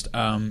first.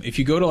 If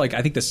you go to like,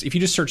 I think this, if you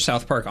just search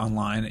South Park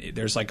online,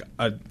 there's like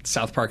a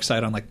South Park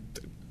site on like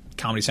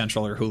Comedy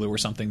Central or Hulu or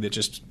something that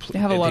just They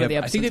have a lot of the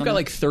I think episodes they've on got there.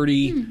 like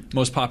 30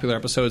 most popular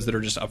episodes that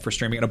are just up for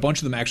streaming, and a bunch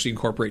of them actually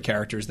incorporate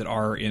characters that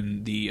are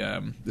in the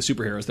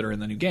superheroes that are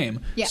in the new game.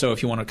 Yeah. So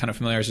if you want to kind of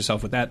familiarize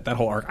yourself with that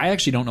whole arc, I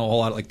actually don't know a whole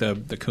lot like the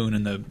Coon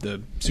and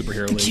the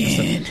superhero league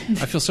and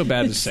stuff. I feel so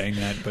bad just saying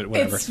that, but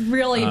whatever. It's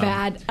really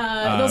bad.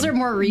 Those are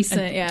more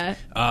recent. Yeah.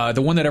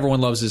 The one that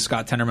everyone loves is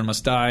Scott Tenorman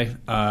Must Die.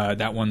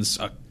 That one's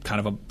kind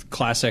of a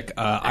classic.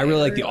 I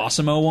really like the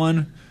Awesemo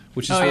one,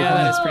 which is really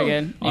fun. that's pretty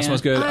good.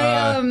 Awesemo's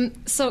good.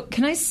 So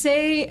can I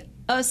say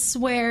a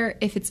swear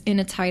if it's in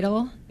a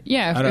title?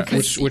 Yeah, I don't,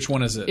 because which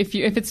one is it? if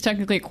it's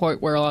technically a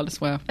quote, we're allowed to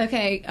swear.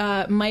 Okay,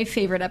 my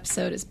favorite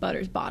episode is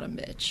Butter's Bottom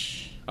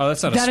Bitch. Oh,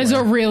 that's not a That is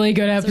swear. a really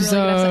good It's a episode.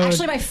 really good episode.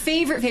 Actually, my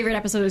favorite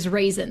episode is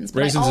Raisins.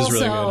 But Raisins I is also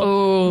really good.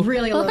 Oh,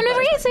 really welcome love to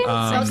Butters. Raisins.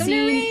 Welcome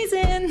to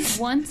Raisins.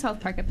 one South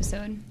Park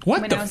episode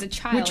What when the I was a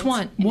child. Which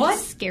one? and What?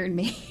 It scared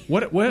me.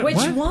 What? Which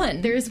what?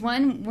 one? There's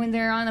one when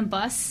they're on a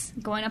bus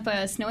going up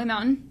a snowy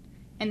mountain,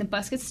 and the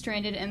bus gets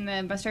stranded, and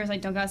the bus driver's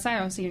like, "Don't go outside,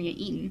 or else you're gonna get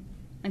eaten."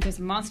 Like there's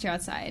a monster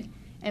outside,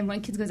 and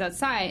one kid goes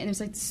outside, and there's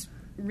like this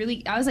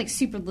really. I was like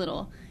super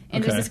little,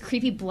 and Okay. there's this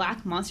creepy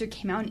black monster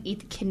came out and ate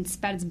the kid and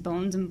spat its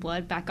bones and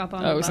blood back up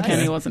on Oh, the it was bus.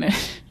 Kenny, wasn't it?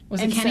 Was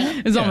And it Kenny? so-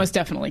 It was Yeah. almost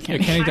definitely Kenny.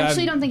 Yeah, Kenny I died.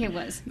 actually don't think it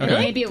was. Okay.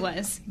 Maybe it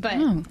was, but.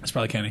 That's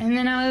probably Kenny. And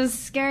then I was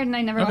scared, and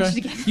I never watched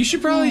it Okay. again. You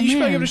should probably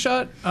man. give it a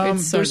shot.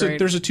 It's so there's great.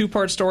 there's a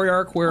 2-part story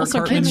arc where Also,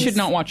 Cartman. kids should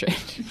not watch it.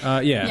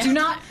 Yeah. Do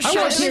not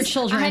show it to your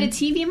children. I had a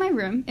TV in my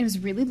room. It was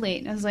really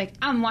late. I was like,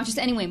 I'm gonna watch this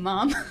anyway,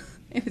 Mom.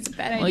 It was a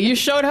bad idea. Well, you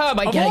showed her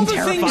by Of getting all the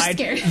terrified.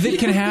 things that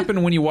can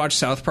happen when you watch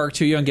South Park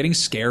too young, getting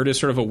scared is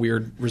sort of a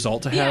weird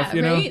result to have. yeah,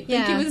 You know. right? Yeah.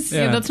 Like it was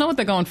Yeah. Yeah, that's not what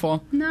they're going for.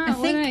 not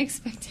what think- I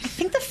expected. I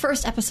think the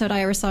first episode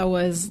I ever saw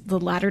was The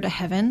Ladder to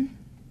Heaven.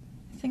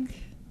 I think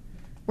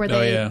where Oh,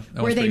 they yeah. That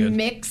where was they pretty good.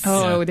 mix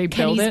Oh, they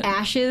build Kenny's it.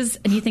 ashes,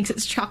 and he thinks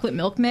it's chocolate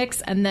milk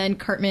mix, and then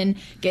Cartman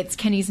gets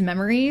Kenny's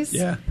memories.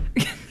 Yeah.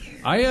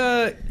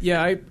 I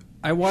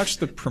watched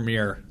the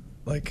premiere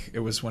Like, it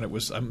was when it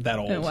was. I'm that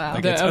old. Oh, wow.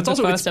 Like, It's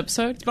also the first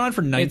episode? It's been on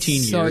for 19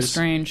 it's years. so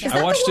strange. Is that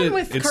the one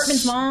with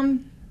Cartman's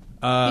mom?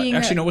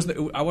 Actually, no, it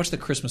wasn't. I watched the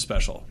Christmas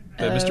special,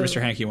 the Mr.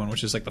 Hanky one,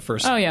 which is like the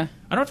first. Oh, yeah.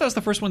 I don't know if that was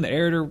the first one that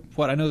aired or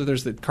what. I know that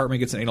there's the Cartman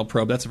gets an anal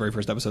probe. That's the very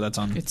first episode. That's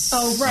on. It's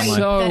right.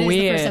 so that is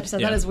weird. the first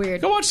episode. Yeah. That is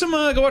weird. Go watch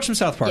some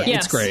South Park.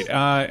 Yes. It's great.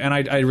 And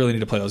I really need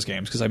to play those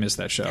games because I missed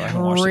that show. I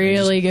haven't watched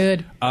Really it in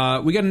ages.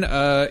 good. We got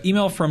an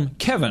email from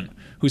Kevin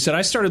who said,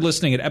 I started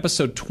listening at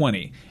episode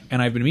 20,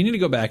 and I've been meaning to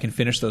go back and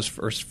finish those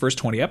first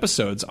 20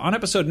 episodes. On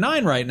episode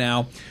 9 right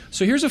now,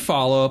 so here's a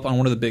follow-up on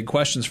one of the big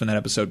questions from that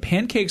episode,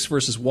 pancakes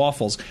versus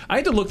waffles. I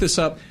had to look this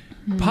up.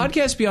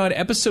 Podcast Beyond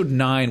episode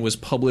 9 was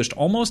published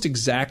almost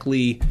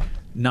exactly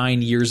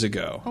 9 years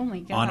ago. Oh my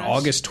gosh. On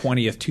August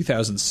 20th,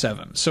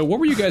 2007. So what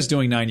were you guys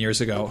doing 9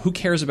 years ago? Who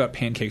cares about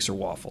pancakes or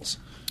waffles?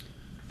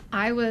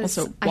 I had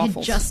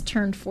waffles. just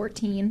turned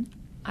 14.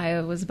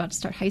 I was about to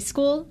start high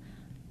school,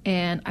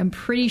 and I'm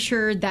pretty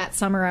sure that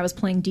summer I was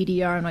playing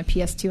DDR on my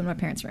PS2 in my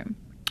parents' room.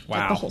 Wow.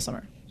 Like the whole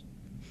summer.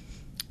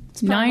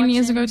 9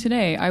 years ago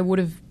today,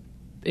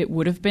 it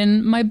would have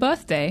been my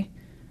birthday,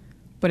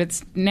 but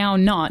it's now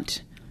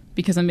not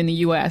because I'm in the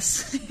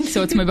US.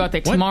 So it's my birthday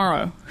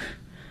tomorrow.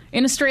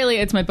 In Australia,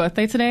 it's my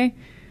birthday today.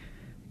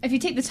 If you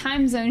take the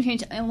time zone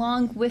change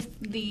along with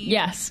the...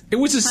 Yes. It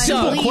was a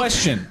simple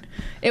question.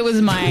 It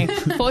was my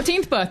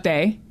 14th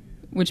birthday,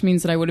 which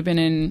means that I would have been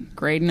in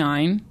grade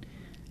 9,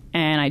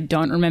 and I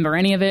don't remember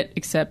any of it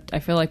except I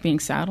feel like being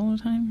sad all the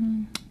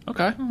time.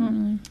 Okay.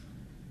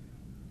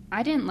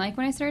 I didn't like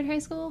when I started high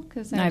school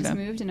because I just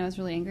moved and I was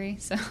really angry.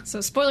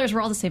 So spoilers, we're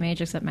all the same age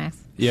except Max.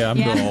 Yeah,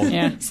 I'm old.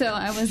 Yeah. So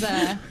I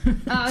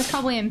was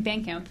probably in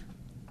band camp.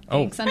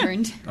 Being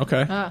sunburned.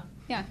 Okay.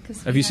 Yeah.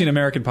 Cause Have you seen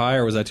American Pie,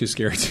 or was that too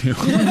scary too?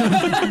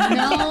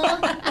 No,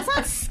 that's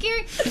not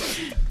scary.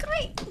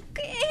 I ain't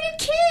a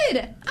kid.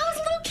 I was a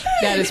little kid.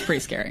 That is pretty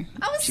scary.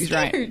 I was She's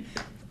scared. right.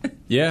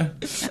 Yeah.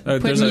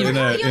 There's in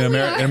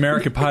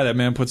American Pie, that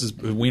man puts his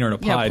wiener in a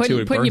pie too.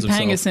 It Putting burns your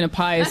himself. pangus in a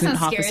pie That's isn't not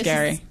half scary. as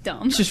scary. It's just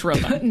dumb. It's just real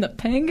dumb. Putting the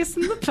pangus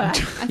in the pie. I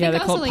think Yeah, they I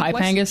call also it pie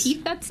watched pangus.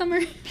 Teeth that summer.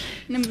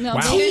 No,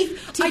 Wow.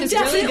 Teeth. I is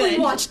definitely really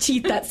good. watched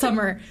Teeth that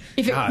summer.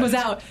 If it God. was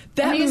out, I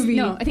that think it was- movie.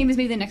 No, I think it was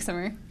maybe the next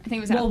summer. I think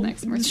it was out the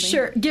next summer. or something.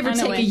 Sure, give or I don't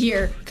know take a when.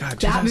 year. God,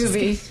 that Jesus.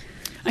 movie.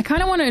 I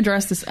kind of want to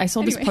address this. I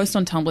saw this Anyway. post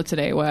on Tumblr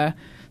today where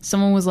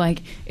someone was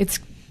like, it's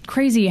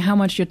crazy how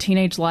much your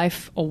teenage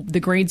life or the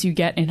grades you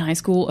get in high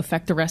school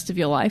affect the rest of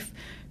your life.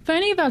 For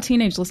any of our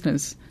teenage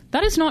listeners,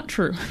 that is not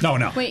true.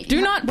 No. Wait, Do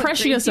you not have- what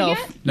pressure grades do you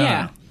yourself. get? No,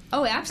 Yeah. no.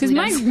 Oh, Because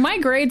absolutely. my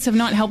grades have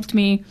not helped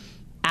me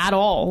at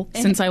all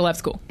since I left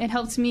school. It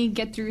helped me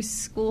get through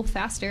school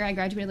faster. I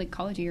graduated like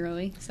college a year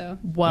early, so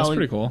Well, That's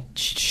pretty cool.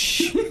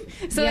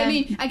 so Yeah. I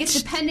mean, I guess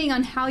depending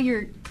on how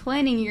you're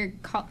planning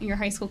your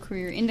high school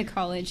career into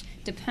college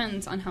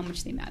depends on how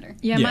much they matter.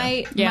 Yeah,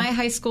 Yeah. my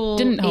high school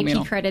Didn't help me at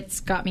all. AP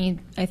credits got me,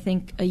 I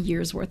think, a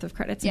year's worth of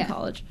credits in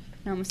college.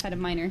 I almost had a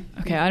minor.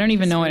 Okay, I don't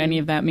even know what any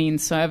of that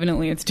means, so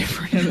evidently it's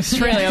different in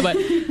Australia, but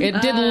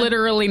it did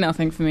literally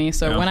nothing for me.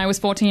 So No. when I was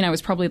 14, I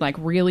was probably like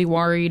really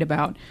worried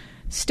about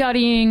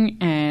studying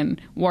and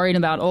worried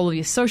about all of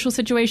these social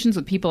situations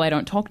with people I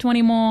don't talk to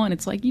anymore, and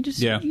it's like, you just,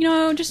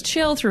 just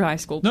chill through high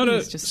school. No,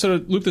 please. Just so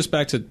to loop this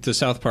back to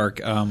South Park,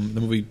 the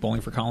movie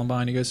Bowling for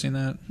Columbine. You guys seen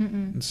that?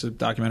 It's a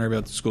documentary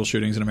about school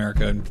shootings in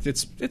America, and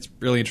it's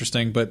really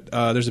interesting. But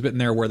there's a bit in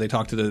there where they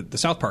talk to the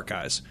South Park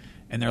guys,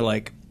 and they're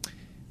like,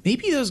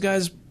 maybe those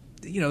guys,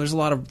 there's a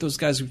lot of those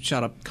guys who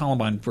shot up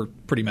Columbine were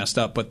pretty messed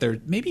up, but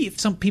maybe if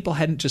some people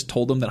hadn't just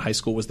told them that high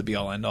school was the be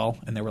all end all,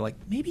 and they were like,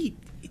 maybe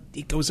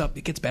it goes up,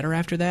 it gets better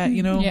after that,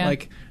 Yeah.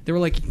 Like they were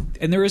like,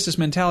 and there is this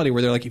mentality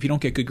where they're like, if you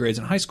don't get good grades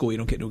in high school, you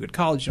don't get into a good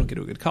college,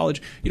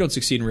 you don't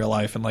succeed in real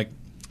life, and like,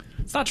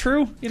 it's not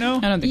true, I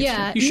don't think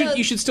Yeah. it's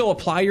You should still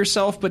apply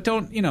yourself, but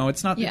don't,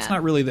 it's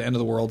not really the end of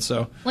the world.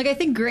 So Like, I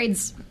think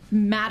grades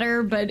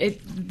matter, but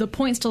the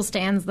point still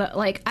stands that,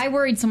 like, I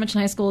worried so much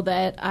in high school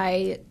that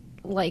I,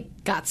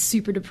 like, got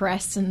super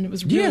depressed and it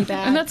was really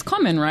bad. And that's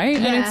common, right?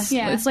 Yeah.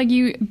 And it's like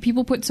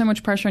people put so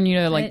much pressure on you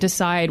to like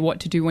decide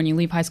what to do when you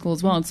leave high school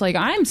as well. It's like,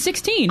 I'm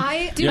 16.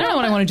 I don't know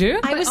what I want to do.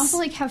 But also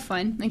like have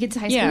fun. Like it's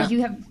high school. Yeah.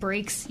 You have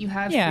breaks. You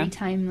have free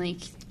time. Like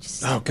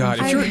just oh god,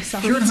 enjoy if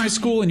yourself. you're in high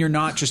school and you're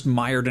not just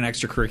mired in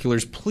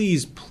extracurriculars,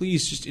 please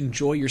just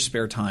enjoy your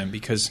spare time,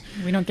 because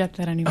we don't get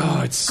that anymore.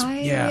 oh, it's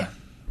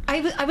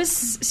I was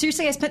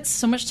seriously, I spent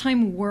so much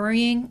time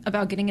worrying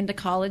about getting into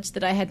college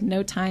that I had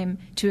no time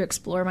to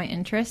explore my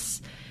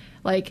interests.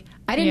 Like,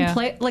 I didn't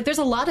play, like,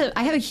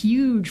 I have a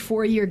huge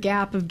 4-year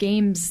gap of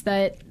games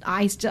that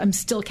I'm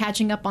still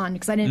catching up on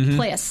because I didn't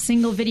play a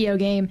single video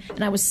game,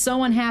 and I was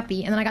so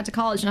unhappy. And then I got to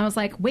college and I was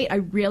like, wait, I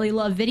really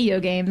love video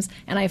games,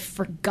 and I've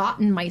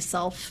forgotten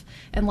myself.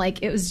 And,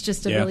 like, it was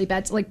just a really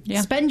bad,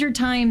 spend your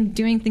time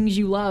doing things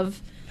you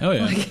love. hell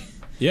yeah. Like,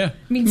 Yeah.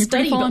 I mean,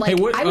 study, but like,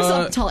 Hey, I was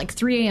up until like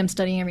 3 a.m.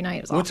 studying every night.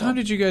 It was What awful. time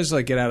did you guys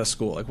like get out of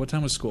school? Like, what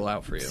time was school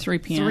out for you? 3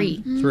 p.m.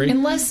 3.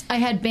 Unless I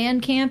had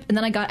band camp, and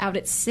then I got out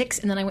at 6,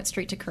 and then I went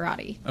straight to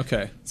karate.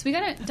 Okay. So we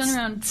got it done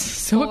around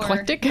so 4,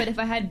 eclectic. But if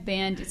I had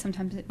band,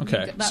 sometimes it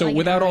Okay. about, So like, an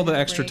without hour all the and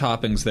a extra break.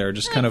 toppings there,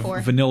 just kind of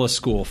 4. vanilla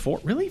school. 4?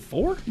 Really?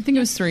 4? I think it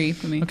was 3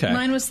 for me. Okay.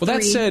 Mine was Well, that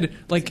 3. said,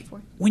 like,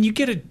 when you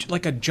get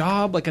a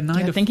job, like a 9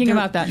 to 5, thinking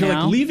about that you're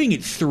now. like leaving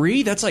at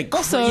 3. That's like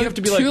Also, you have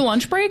to be 2 like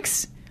lunch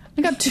breaks.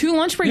 I got 2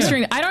 lunch breaks Yeah.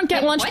 during. I don't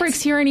get Wait, lunch what?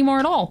 breaks here anymore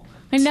at all.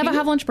 I never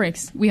have lunch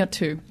breaks. We had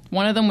 2.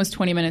 One of them was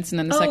 20 minutes, and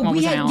then the second one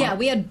was an hour. Yeah,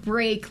 we had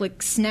break,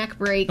 like snack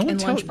break No one and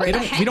tells lunch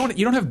break. you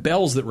don't have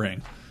bells that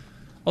ring.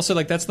 Also,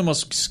 like that's the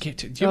most. Do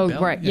you have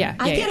bells? Right. Yeah.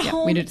 I get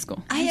home. We did at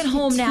school. I get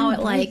home now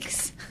at like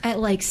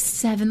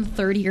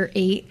 7:30 or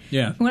 8.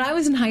 Yeah. When I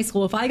was in high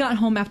school, if I got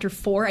home after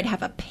 4, I'd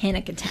have a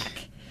panic attack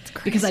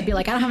because I'd be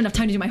like, I don't have enough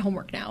time to do my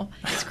homework now.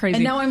 It's crazy.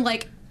 And now I'm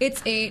like,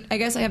 it's 8. I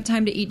guess I have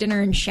time to eat dinner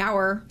and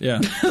shower. Yeah.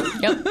 Yep.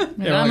 Yeah, I'm like,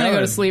 gonna go alright.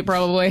 to sleep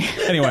probably.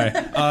 Anyway,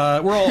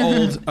 we're all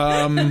old.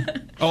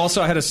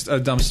 Also, I had a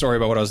dumb story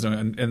about what I was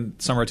doing in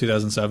summer of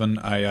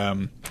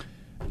 2007.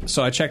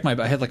 So I checked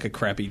I had like a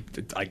crappy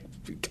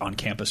on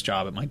campus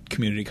job at my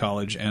community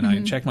college, and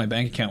I checked my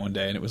bank account one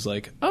day, and it was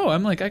like, oh,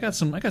 I got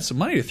some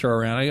money to throw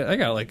around. I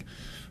got like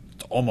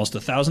almost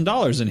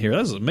 $1,000 in here.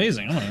 That's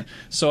amazing.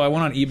 So I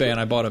went on eBay and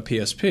I bought a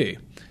PSP.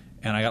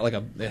 And I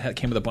got it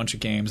came with a bunch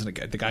of games, and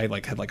the guy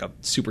like had like a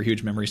super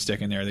huge memory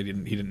stick in there that he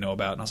didn't know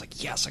about, and I was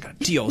like, yes, I got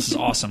a deal. This is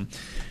awesome.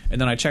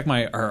 And then I checked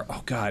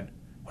oh god,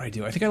 what did I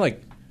do? I think I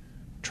like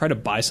tried to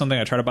buy something.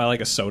 I tried to buy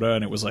like a soda,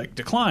 and it was like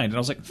declined. And I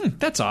was like,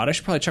 that's odd. I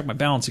should probably check my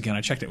balance again.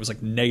 I checked it. It was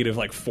like negative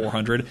like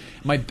 400.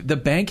 The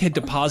bank had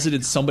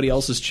deposited somebody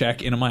else's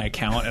check into my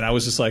account, and I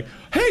was just like,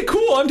 hey,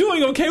 cool, I'm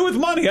doing okay with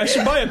money. I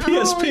should buy a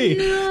PSP.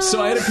 No. So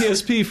I had a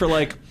PSP for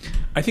like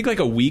I think like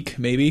a week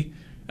maybe.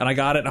 And I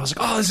got it, and I was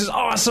like, "Oh, this is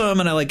awesome!"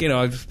 And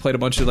I've played a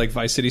bunch of like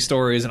Vice City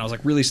Stories, and I was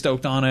like really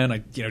stoked on it. And I,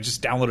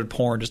 just downloaded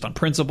porn just on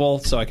principle,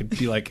 so I could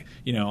be like,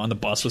 on the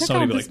bus with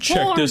somebody, be like,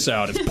 "Check this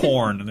out, it's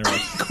porn." And they're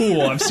like,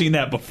 "Cool, I've seen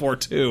that before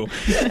too."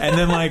 And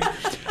then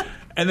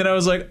I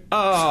was like,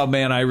 "Oh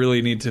man, I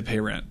really need to pay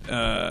rent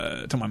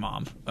to my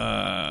mom."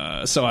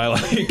 So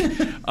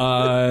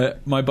I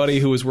my buddy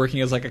who was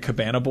working as like a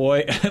cabana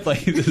boy at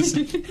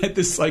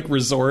this like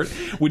resort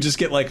would just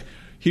get like.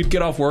 He'd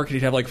get off work and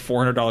he'd have like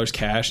 $400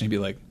 cash, and he'd be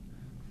like,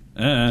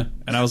 And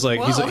I was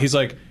like, he's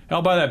like,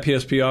 I'll buy that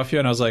PSP off you.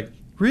 And I was like,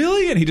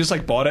 really? And he just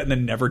like bought it and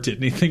then never did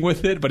anything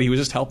with it. But he was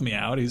just helping me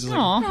out. He's just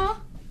like,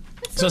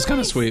 so it's kind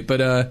of sweet.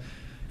 But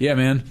yeah,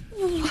 man.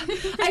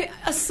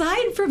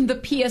 Aside from the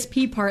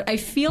PSP part, I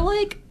feel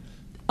like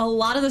a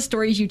lot of the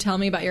stories you tell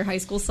me about your high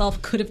school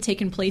self could have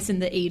taken place in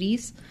the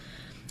 80s.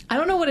 I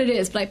don't know what it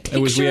is, but I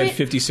picture we had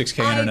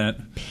 56K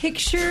internet.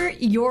 Picture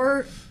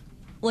your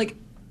like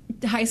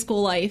high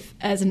school life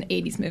as an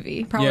 80s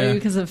movie, probably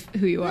because of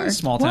who you are.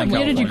 Small town. What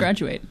year did you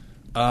California.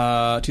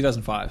 graduate?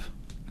 2005.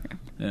 Okay.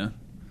 Yeah.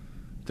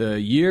 The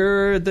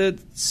year that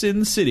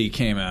Sin City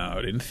came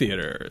out in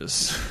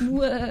theaters.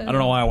 What? I don't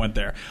know why I went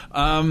there.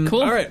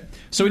 Cool. All right.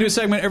 So we do a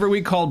segment every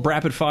week called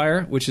Rapid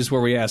Fire, which is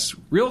where we ask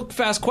real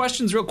fast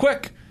questions real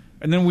quick,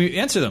 and then we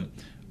answer them.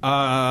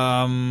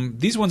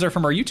 These ones are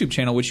from our YouTube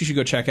channel, which you should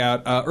go check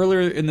out.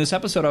 Earlier in this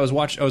episode, I was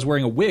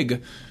wearing a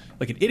wig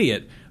like an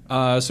idiot.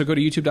 So go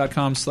to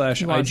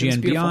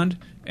youtube.com/IGNBeyond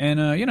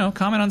and,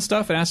 comment on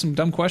stuff and ask some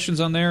dumb questions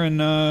on there. And,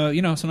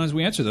 sometimes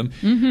we answer them.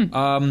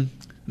 Mm-hmm.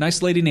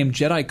 Nice lady named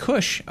Jedi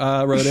Kush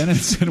wrote in and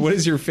said, what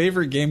is your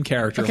favorite game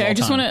character of all I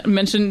just time? want to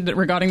mention that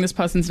regarding this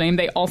person's name,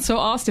 they also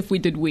asked if we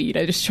did weed.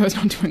 I just chose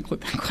not to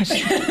include that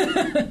question.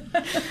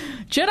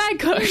 Jedi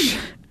Kush.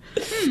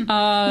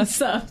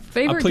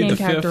 Favorite game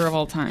character of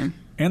all time.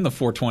 And the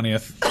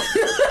 420th. The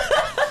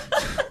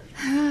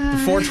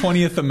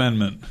 420th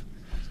Amendment.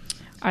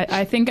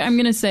 I think I'm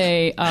going to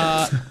say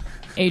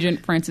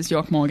Agent Francis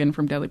York Morgan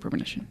from Deadly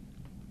Premonition.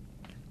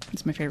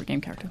 It's my favorite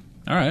game character.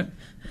 All right.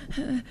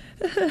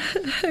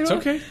 It's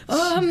okay.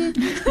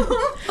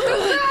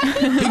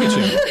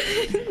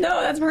 Pikachu.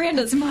 No, that's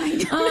Miranda's.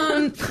 Mine.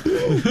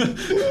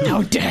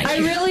 How dare you? I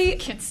really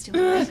Can't steal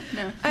it.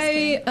 No.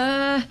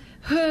 I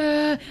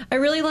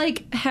really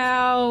like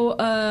how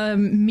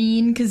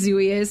mean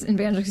Kazooie is in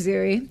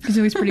Banjo-Kazooie.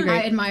 Kazooie's pretty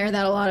great. I admire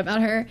that a lot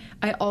about her.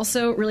 I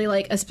also really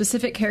like a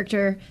specific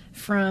character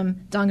from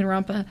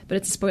Danganronpa, but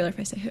it's a spoiler if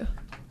I say who.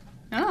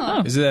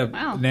 Oh. Is it a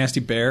Wow.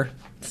 nasty bear?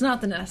 It's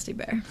not the nasty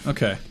bear.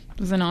 Okay.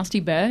 Was a nasty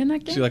bear in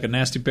that So you game? like a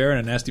nasty bear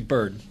and a nasty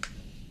bird,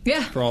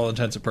 Yeah. for all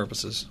intents and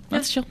purposes.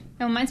 Let's chill.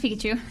 No, mine's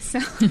Pikachu, so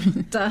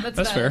Duh.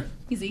 That's fair.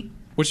 easy.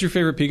 What's your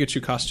favorite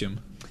Pikachu costume?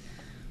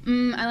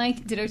 I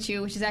like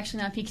Ditto-Chew, which is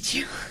actually not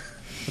Pikachu.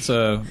 It's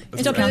a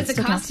It's a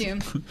costume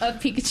of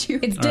Pikachu.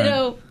 It's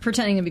Ditto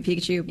pretending to be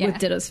Pikachu with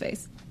Ditto's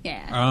face.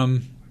 yeah.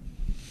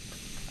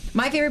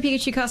 My favorite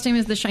Pikachu costume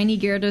is the shiny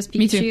Gyarados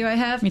Me too. Pikachu I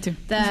have. Me too.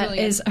 That It's really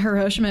is a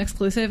Hiroshima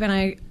exclusive, and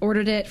I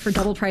ordered it for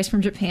double price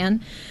from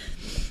Japan.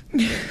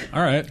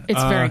 All right.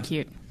 It's very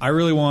cute. I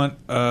really want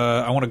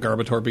I want a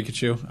Garbator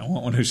Pikachu. I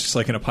want one who's just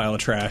like in a pile of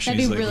trash. That'd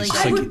be really good.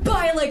 I would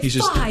buy like he's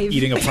 5. Just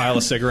eating a pile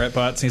of cigarette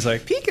butts, and he's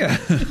like, Pika,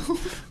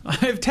 I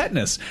have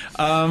tetanus.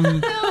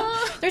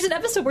 There's an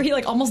episode where he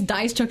like almost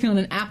dies choking on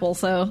an apple,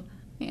 so...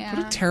 Yeah.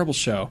 What a terrible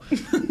show.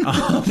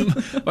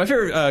 My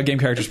favorite game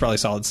character is probably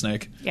Solid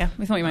Snake. Yeah,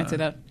 we thought you might say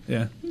that.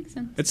 Yeah. Makes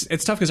sense.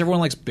 It's tough because everyone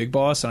likes Big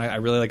Boss, and I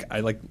really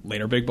like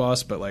later Big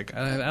Boss, but like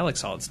I like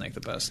Solid Snake the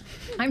best.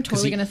 I'm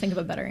totally going to think of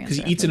a better answer.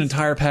 Because he eats an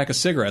entire pack of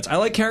cigarettes. I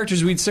like characters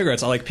who eat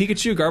cigarettes. I like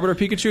Pikachu, Garbator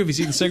Pikachu if he's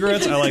eating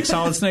cigarettes. I like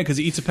Solid Snake because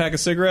he eats a pack of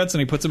cigarettes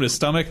and he puts them in his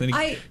stomach and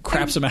then he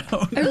craps them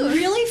out. I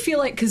really feel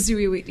like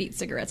Kazooie would eat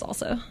cigarettes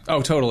also.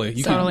 Oh, totally.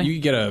 You can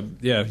get a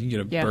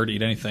bird to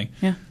eat anything.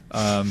 Yeah.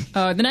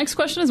 The next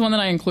question is one that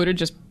I included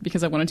just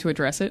because I wanted to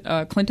address it.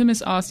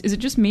 Clintimus asked, is it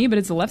just me, but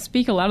is the left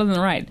speaker louder than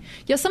the right?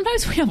 Yeah,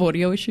 sometimes we have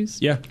audio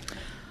issues. Yeah.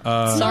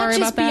 Sorry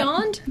about that.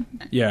 Beyond?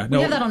 Yeah.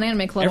 We have that on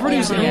Anime Club.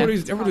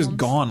 Everybody's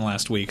gone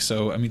last week,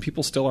 so I mean,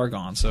 people still are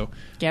gone. So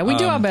yeah, we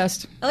do our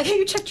best. I like how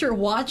you checked your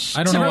watch.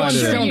 I don't know why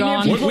still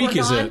gone. What week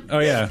is it? Oh,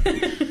 yeah.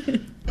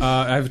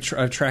 I have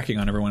tracking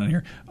on everyone in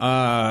here.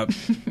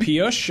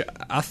 Piyush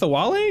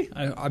Athawale?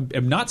 I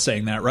am not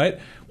saying that right.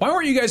 Why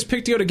weren't you guys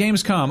picked to go to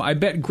Gamescom? I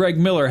bet Greg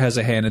Miller has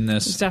a hand in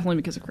this. It's definitely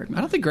because of Greg Miller.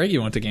 I don't think Greg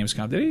went to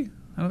Gamescom, did he?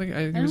 I don't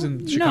think he was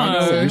in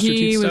Chicago. No,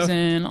 he was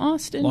in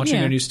Austin.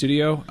 Launching a new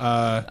studio. So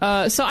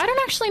I don't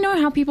actually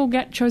know how people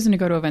get chosen to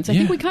go to events. I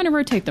think we kind of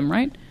rotate them,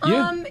 right?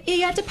 Yeah,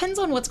 it depends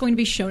on what's going to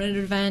be shown at an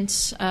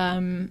event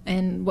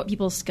and what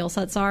people's skill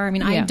sets are. I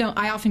mean,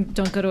 I often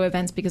don't go to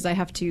events because I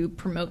have to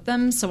promote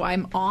them, so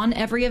I'm on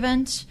every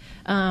event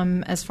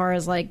as far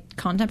as like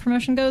content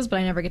promotion goes, but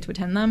I never get to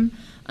attend them.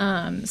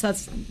 So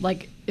that's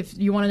like, if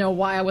you want to know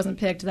why I wasn't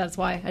picked, that's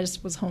why. I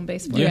just was home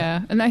based.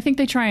 Yeah, and I think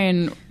they try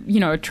and,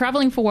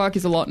 traveling for work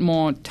is a lot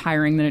more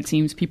tiring than it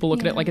seems. People look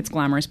at it like it's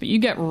glamorous, but you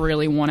get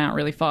really worn out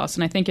really fast.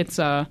 And I think it's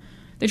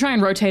they try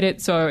and rotate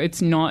it so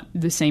it's not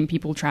the same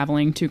people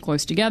traveling too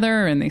close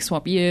together, and they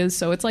swap years.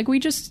 So it's like we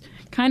just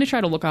kind of try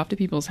to look after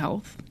people's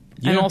health.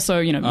 Yeah. And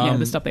also,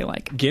 the stuff they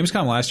like.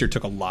 Gamescom last year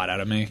took a lot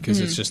out of me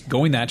because it's just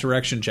going that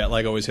direction. Jet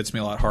lag always hits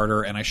me a lot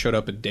harder, and I showed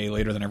up a day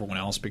later than everyone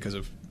else because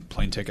of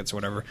plane tickets or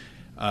whatever.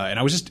 And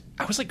I was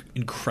like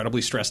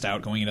incredibly stressed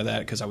out going into that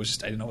because I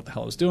didn't know what the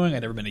hell I was doing.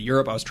 I'd never been to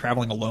Europe. I was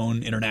traveling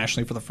alone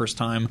internationally for the first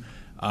time.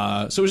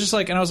 So it was just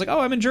like, and I was like, oh,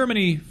 I'm in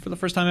Germany for the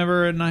first time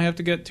ever, and I have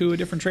to get to a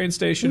different train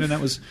station. And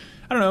that was,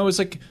 I don't know, it was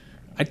like,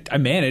 I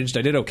managed,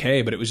 I did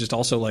okay, but it was just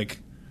also like,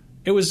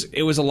 it was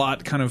a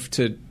lot kind of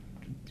to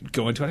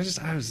go into it. It's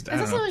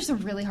also just a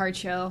really hard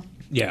show.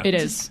 Yeah. It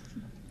is.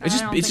 It's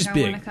just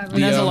big.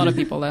 And there's a lot of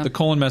people there. The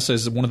Colon Mesa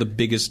is one of the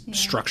biggest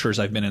structures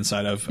I've been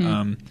inside of.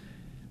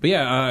 But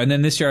yeah, and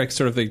then this year I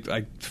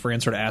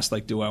Fran sort of asked,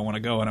 like, do I want to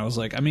go? And I was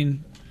like, I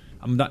mean,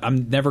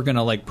 I'm never going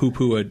to like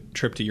poo-poo a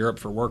trip to Europe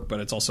for work, but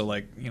it's also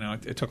like,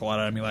 it took a lot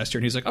out of me last year.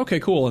 And he's like, okay,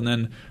 cool. And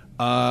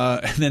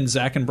then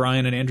Zach and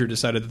Brian and Andrew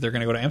decided that they're going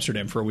to go to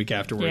Amsterdam for a week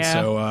afterwards. Yeah.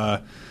 So I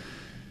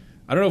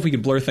don't know if we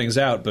can blur things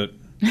out, but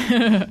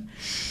they're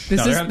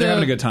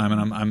having a good time,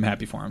 and I'm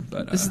happy for them.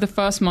 But this is the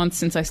first month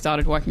since I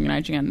started working in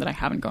IGN that I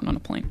haven't gotten on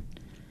a plane.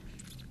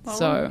 Well,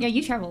 so yeah,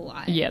 you travel a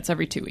lot. Yeah, it's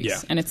every 2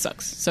 weeks, and it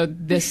sucks. So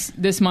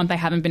this month I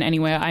haven't been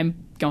anywhere. I'm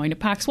going to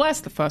PAX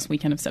West the first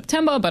weekend of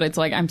September, but it's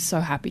like I'm so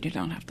happy to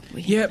don't have to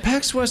leave. Yeah,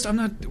 PAX West. I'm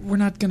not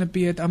going to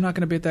be at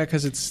that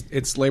because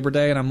it's Labor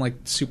Day, and I'm like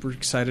super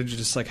excited to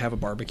just like have a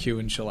barbecue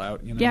and chill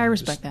out. Yeah, I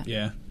respect that.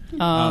 Yeah.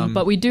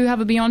 But we do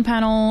have a Beyond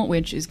panel,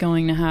 which is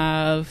going to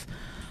have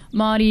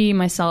Marty,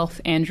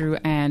 myself, Andrew,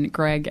 and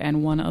Greg,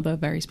 and one other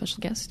very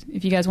special guest.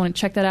 If you guys want to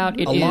check that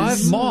out, it is a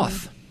live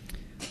moth.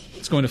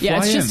 It's going to fly in. Yeah,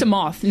 it's just a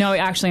moth. No,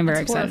 actually, I'm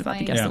very excited about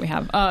the guest that we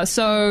have.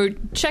 So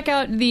check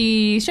out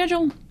the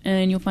schedule,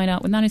 and you'll find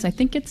out when that is. I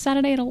think it's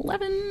Saturday at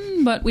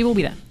 11, but we will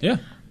be there. Yeah.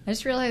 I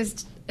just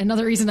realized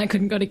another reason I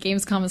couldn't go to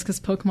Gamescom is because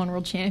Pokemon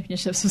World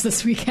Championships was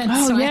this weekend,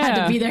 so I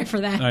had to be there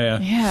for that. Oh, yeah.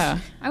 Yeah.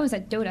 I was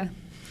at Dota.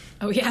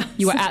 Oh, yeah.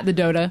 You were at the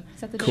Dota.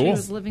 Cool. I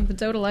was living the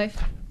Dota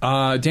life.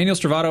 Daniel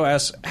Stravato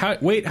asks,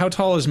 how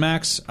tall is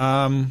Max?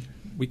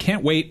 We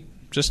can't wait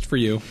just for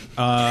you.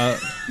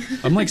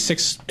 I'm like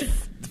 6'5",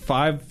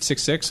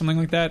 6'6", something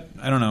like that.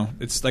 I don't know.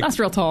 It's like that's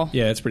real tall.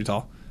 Yeah, it's pretty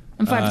tall.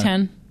 I'm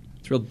 5'10".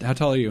 It's real. How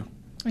tall are you?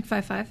 Like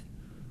 5'5".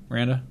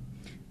 Miranda?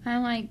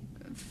 I'm like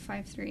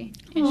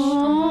 5'3".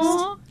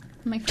 Almost.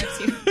 I'm like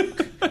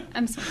 5'2".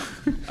 I'm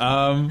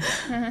small.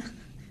 I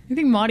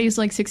think Marty's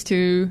like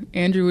 6'2".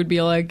 Andrew would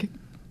be like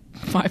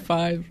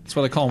 5'5". That's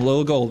why they call him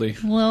Little Goldie.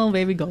 Little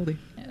baby Goldie.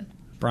 Yeah.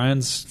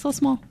 Brian's so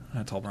small.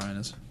 How tall Brian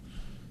is?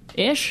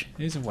 Ish.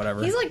 He's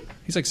whatever. He's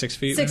like 6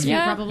 feet. 6 feet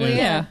probably.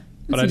 Yeah.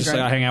 But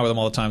I hang out with him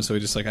all the time, so I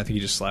think he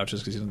just slouches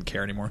because he doesn't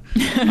care anymore.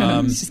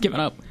 He's just giving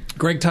up.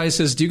 Greg Tice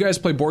says, do you guys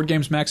play board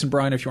games, Max and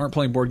Brian? If you aren't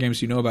playing board games,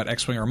 do you know about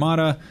X-Wing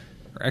Armada,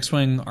 or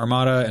X-Wing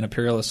Armada and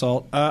Imperial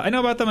Assault? I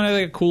know about them, and I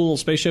like cool little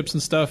spaceships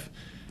and stuff.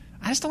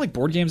 I just don't like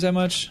board games that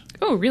much.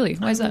 Oh, really?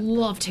 Why is that? I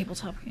love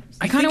tabletop games.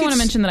 I kind of want to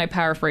mention that I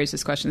paraphrased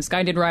this question. This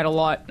guy did write a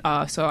lot,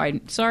 so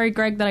I'm sorry,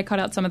 Greg, that I cut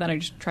out some of that. I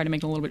just tried to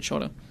make it a little bit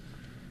shorter.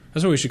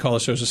 That's what we should call the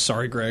show. Just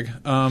sorry, Greg.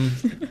 But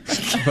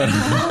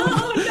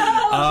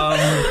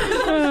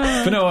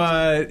no.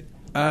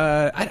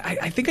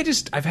 I think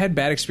I've had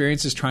bad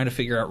experiences trying to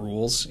figure out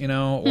rules,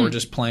 or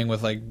just playing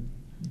with like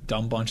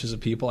dumb bunches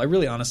of people. I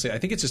really, honestly, I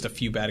think it's just a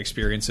few bad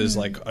experiences,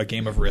 like a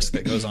game of Risk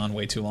that goes on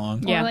way too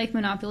long. Or like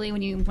Monopoly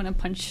when you want to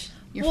punch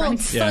your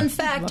friends. Fun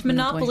fact,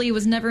 Monopoly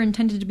was never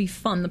intended to be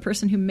fun. The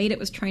person who made it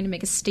was trying to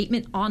make a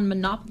statement on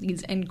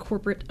monopolies and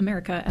corporate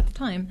America at the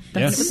time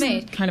when it was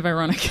made. Kind of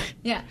ironic.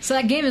 Yeah, so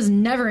that game is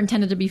never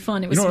intended to be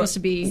fun. It was supposed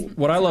to be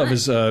What I love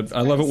is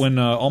I love it when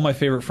all my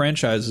favorite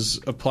franchises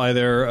apply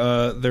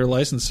their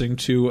licensing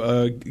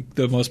to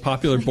the most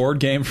popular board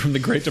game from the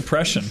Great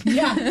Depression.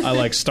 Yeah. I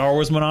like Star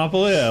Wars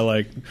Monopoly. I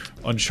like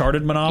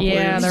Uncharted Monopoly.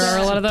 Yeah, there are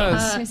a lot of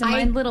those. There's a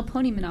My Little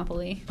Pony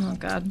Monopoly. Oh,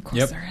 God. Of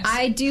course there is.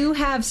 I do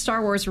have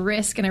Star Wars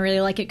Risk, and I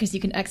really like it because you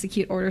can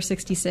execute Order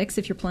 66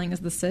 if you're playing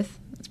as the Sith.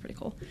 That's pretty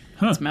cool.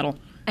 It's metal.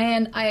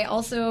 And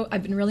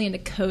I've been really into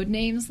code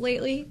names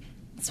lately.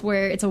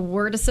 It's a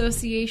word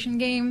association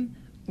game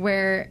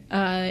where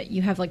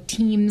you have like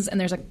teams and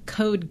there's a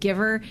code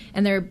giver,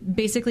 and they're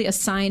basically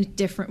assigned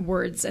different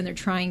words, and they're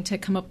trying to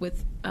come up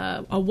with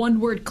a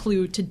one-word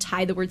clue to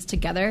tie the words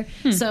together.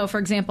 So, for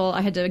example, I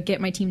had to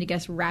get my team to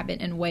guess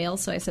rabbit and whale,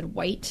 so I said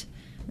white.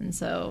 And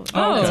so,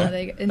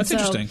 that's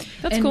interesting.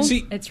 That's cool.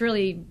 See, it's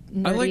really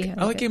nerdy.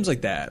 I like games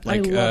like that,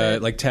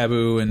 like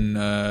Taboo and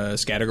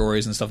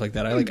Scattergories and stuff like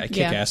that. I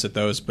kick ass at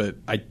those, but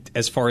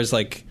as far as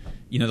like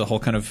the whole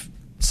kind of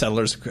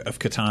Settlers of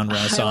Catan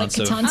renaissance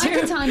I like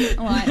Catan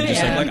a lot.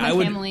 I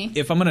would,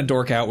 if I'm gonna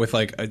dork out with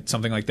like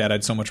something like that,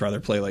 I'd so much rather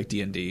play like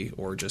D&D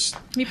or just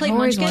Have you played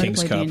Munchkin?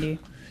 King's Cup. D&D.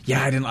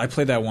 Yeah, I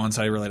played that once.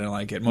 I really didn't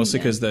like it, mostly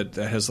because that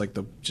has like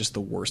the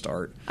worst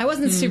art. I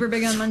wasn't super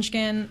big on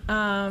Munchkin.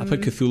 I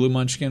played Cthulhu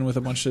Munchkin with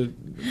a bunch of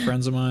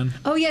friends of mine.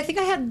 Oh yeah, I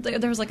think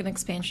there was like an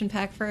expansion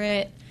pack for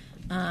it.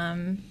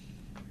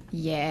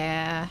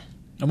 Yeah.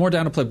 I'm more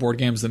down to play board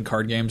games than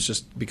card games,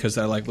 just because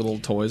I like little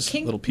toys,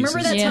 little pieces.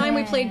 Remember that time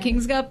we played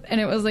King's Cup and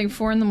it was like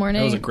 4 a.m.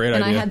 That was a great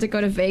idea. And I had to go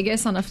to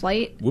Vegas on a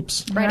flight.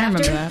 Whoops! Right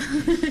after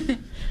that.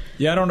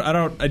 Yeah,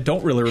 I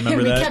don't really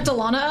remember that. We kept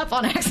Alana up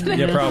on accident.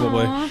 Yeah,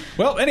 probably. Aww.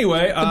 Well,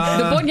 anyway,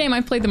 the board game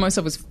I played the most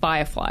of was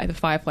Firefly, the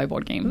Firefly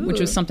board game, which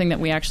was something that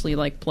we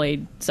actually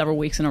played several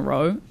weeks in a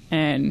row,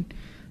 and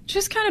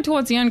just kind of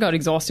towards the end got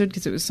exhausted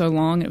because it was so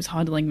long and it was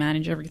hard to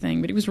manage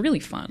everything, but it was really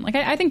fun.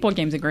 I think board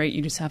games are great.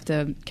 You just have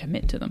to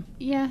commit to them.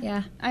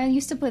 Yeah. I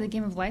used to play the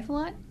Game of Life a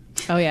lot.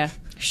 Oh yeah.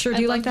 Sure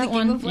do you like that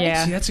one?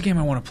 Yeah. See, that's a game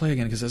I want to play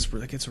again because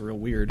that gets real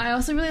weird. I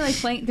also really like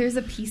playing. There's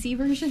a PC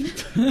version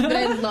that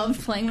I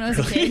loved playing when I was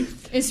a kid.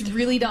 It's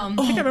really dumb.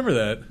 I think I remember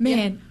that.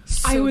 Man,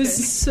 I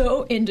was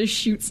so into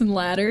Chutes and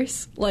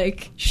Ladders.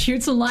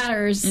 Chutes and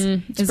Ladders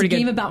is a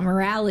game about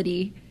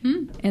morality.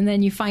 And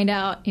then you find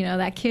out,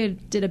 that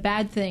kid did a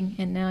bad thing,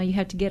 and now you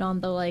have to get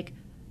on the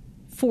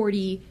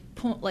 40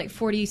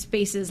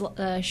 spaces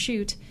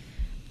chute.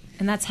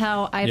 And that's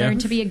how I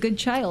learned to be a good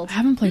child. I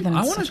haven't played that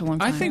in such a long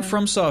time. I think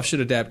FromSoft should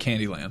adapt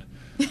Candyland.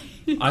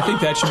 I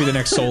think that should be the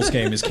next Souls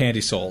game, is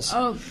Candy Souls.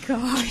 Oh,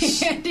 gosh.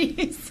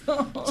 Candy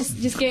Souls.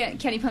 Just get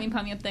Candy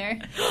Pummy up there.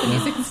 The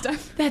music and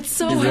stuff. That's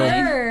so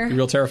rare.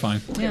 Real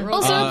terrifying. Yeah.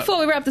 Also, before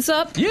we wrap this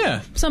up,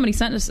 somebody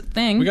sent us a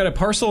thing. We got a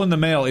parcel in the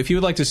mail. If you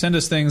would like to send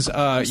us things,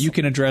 you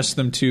can address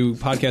them to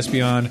Podcast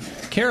Beyond,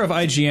 care of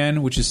IGN,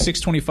 which is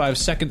 625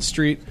 2nd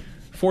Street,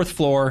 4th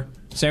floor,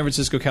 San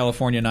Francisco,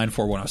 California,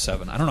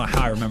 94107. I don't know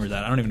how I remember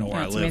that. I don't even know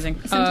where I live.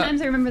 Amazing.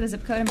 Sometimes I remember the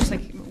zip code. I'm just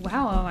like,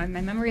 wow,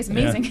 my memory is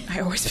amazing. Yeah.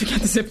 I always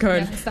forget the zip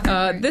code.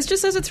 This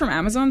just says it's from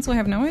Amazon, so I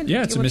have no idea.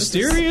 Yeah, it's a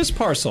mysterious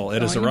parcel.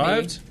 It has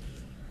arrived.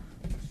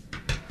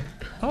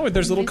 Oh,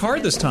 there's a little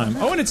card this time.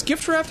 Oh, and it's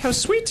gift wrapped. How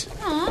sweet.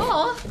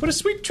 Aww. What a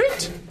sweet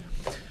treat.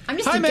 I'm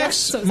just Hi, Max,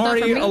 so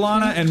Marty,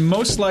 Alana, and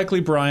most likely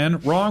Brian.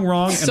 Wrong,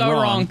 and so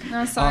wrong.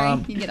 No,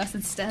 sorry. You get us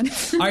instead.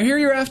 I hear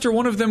you're after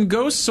one of them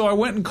ghosts, so I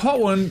went and caught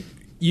one.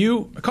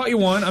 I caught you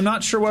one. I'm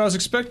not sure what I was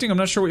expecting. I'm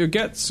not sure what you'll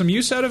get some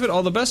use out of it.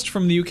 All the best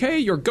from the UK.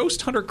 Your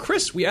ghost hunter,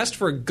 Chris. We asked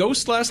for a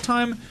ghost last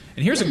time,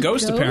 and here's a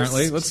ghost,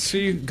 apparently. Let's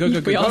see. Go,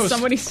 ghost.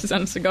 Somebody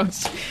sent us a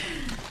ghost.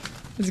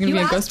 Is it going to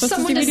be a Ghostbusters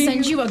someone DVD? to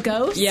send you a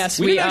ghost? Yes,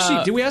 we did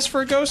actually. Did we ask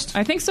for a ghost?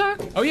 I think so.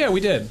 Oh, yeah, we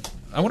did.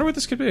 I wonder what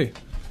this could be.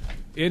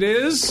 It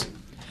is...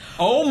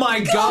 Oh, my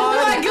God.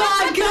 Oh, my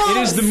God, Ghost! It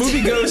is the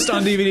movie Ghost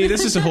on DVD.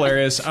 This is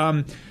hilarious.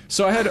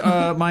 So I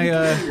had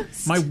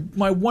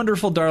my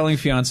wonderful darling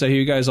fiance, who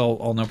you guys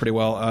all know pretty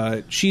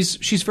well. She's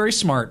very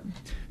smart.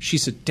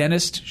 She's a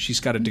dentist. She's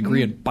got a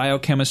degree in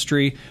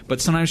biochemistry,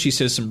 but sometimes she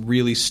says some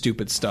really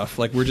stupid stuff.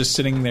 We're just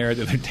sitting there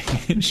the other day,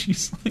 and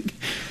she's like,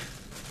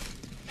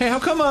 "Hey, how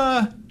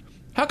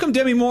come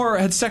Demi Moore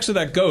had sex with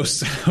that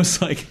ghost?" And I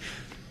was like,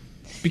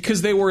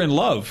 "Because they were in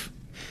love."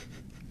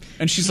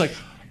 And she's like,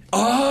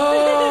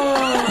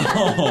 "Oh."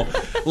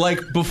 like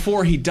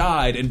before he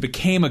died and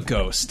became a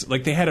ghost.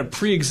 Like they had a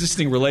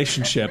pre-existing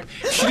relationship.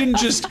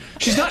 She's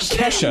not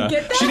Kesha.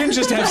 She didn't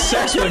just have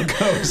sex with a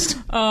ghost.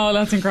 Oh,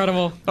 that's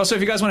incredible. Also,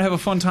 if you guys want to have a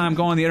fun time,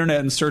 go on the internet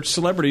and search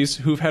celebrities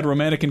who've had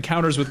romantic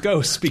encounters with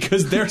ghosts,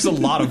 because there's a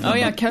lot of them. Oh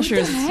yeah, Kesha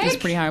is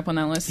pretty high up on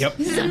that list. Yep.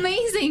 This is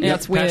amazing. Yeah,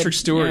 it's weird. Patrick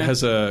Stewart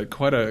has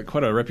quite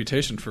a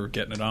reputation for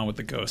getting it on with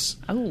the ghosts.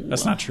 Oh,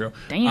 that's not true.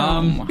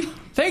 Damn.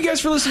 Thank you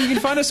guys for listening. You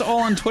can find us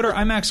all on Twitter.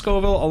 I'm Max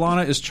Scoville.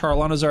 Alana is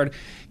Charlanazard.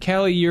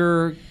 Callie,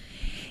 you're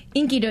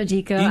Inky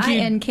Dojiko.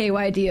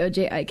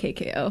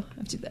 INKYDOJIKKO.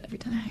 I do that every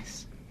time.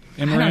 Nice.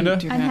 And Miranda?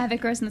 I'm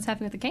Havoc Rose, and that's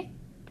Havoc with a K.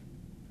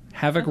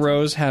 Havoc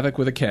Rose, Havoc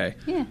with a K.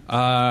 Yeah.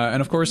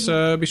 And of course,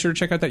 be sure to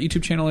check out that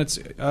YouTube channel. It's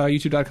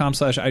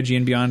youtube.com/IG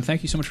and beyond.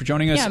 Thank you so much for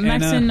joining us. Yeah,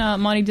 Max and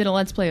Monty did a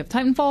Let's Play of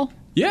Titanfall.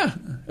 Yeah,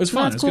 it was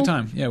fun. It was a good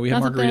time. Yeah, we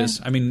had That's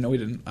margaritas. I mean, no, we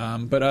didn't.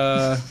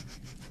 Yeah.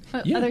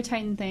 Other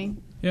Titan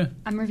thing. Yeah.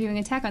 I'm reviewing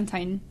Attack on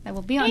Titan. That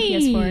will be on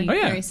PS4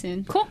 very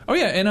soon. Cool. Oh,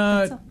 yeah,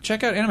 and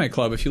check out Anime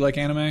Club if you like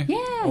anime. Yeah,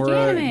 or do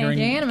anime. hearing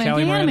Do anime. Callie and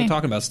Do Miranda anime.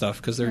 talking about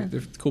stuff, because they're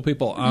cool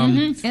people.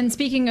 And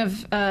speaking of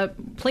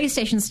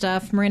PlayStation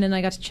stuff, Miranda and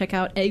I got to check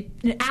out an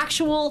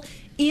actual,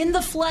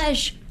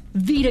 in-the-flesh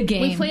Vita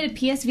game. We played a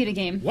PS Vita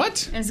game.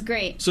 What? It was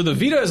great. So the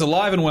Vita is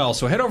alive and well,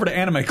 so head over to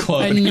Anime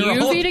Club. A and hear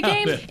new all Vita about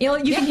game? it.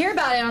 You can hear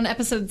about it on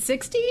episode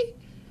 60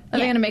 of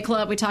Anime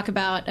Club. We talk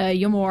about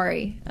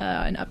Yomori,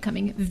 an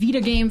upcoming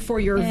Vita game for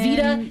your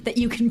Vita that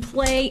you can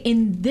play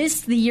in the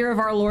year of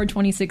our Lord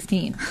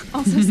 2016.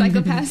 Also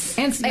Psychopaths.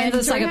 and the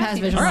Psychopaths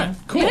visual. All right,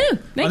 cool. Yeah,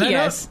 thank On that you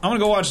note, guys. I'm going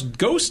to go watch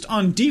Ghost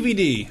on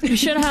DVD. We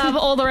should have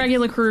all the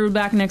regular crew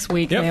back next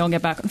week. Yep. They all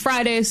get back on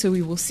Friday, so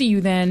we will see you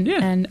then.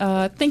 Yeah. And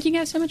thank you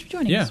guys so much for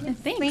joining Yeah. us.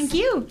 Thanks. Thank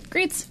you.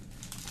 Greats.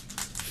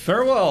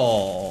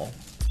 Farewell.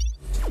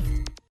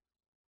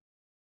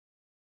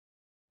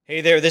 Hey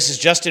there, this is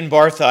Justin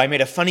Bartha. I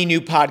made a funny new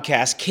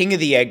podcast, King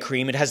of the Egg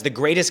Cream. It has the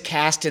greatest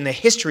cast in the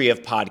history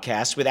of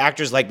podcasts with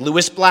actors like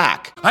Louis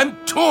Black, I'm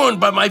torn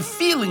by my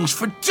feelings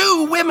for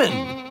two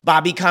women.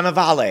 Bobby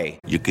Cannavale,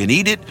 You can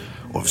eat it,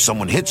 or if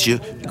someone hits you,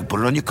 you can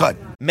put it on your cut.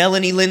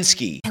 Melanie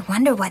Linsky, I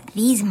wonder what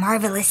these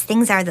marvelous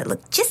things are that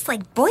look just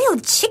like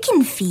boiled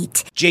chicken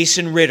feet.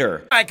 Jason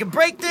Ritter, I can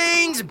break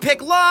things and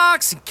pick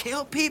locks and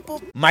kill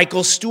people.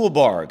 Michael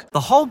Stuhlbarg, The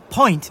whole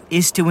point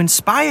is to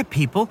inspire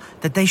people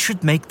that they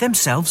should make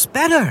themselves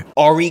better.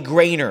 Ari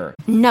Grainer,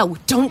 No,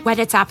 don't whet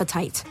its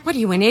appetite. What are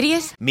you, an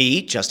idiot?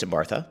 me, Justin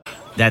Bartha,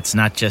 That's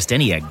not just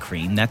any egg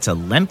cream, that's a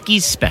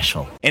Lemke's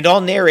special. and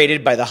all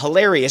narrated by the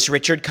hilarious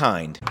Richard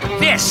Kind.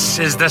 This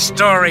is the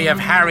story of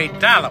Harry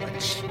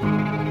Dalowitz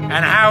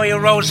and how he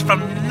rose from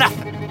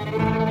nothing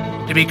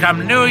to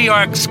become New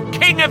York's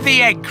King of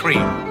the Egg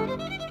Cream.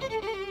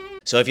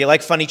 So if you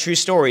like funny true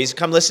stories,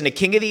 come listen to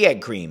King of the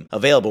Egg Cream,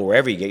 available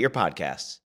wherever you get your podcasts.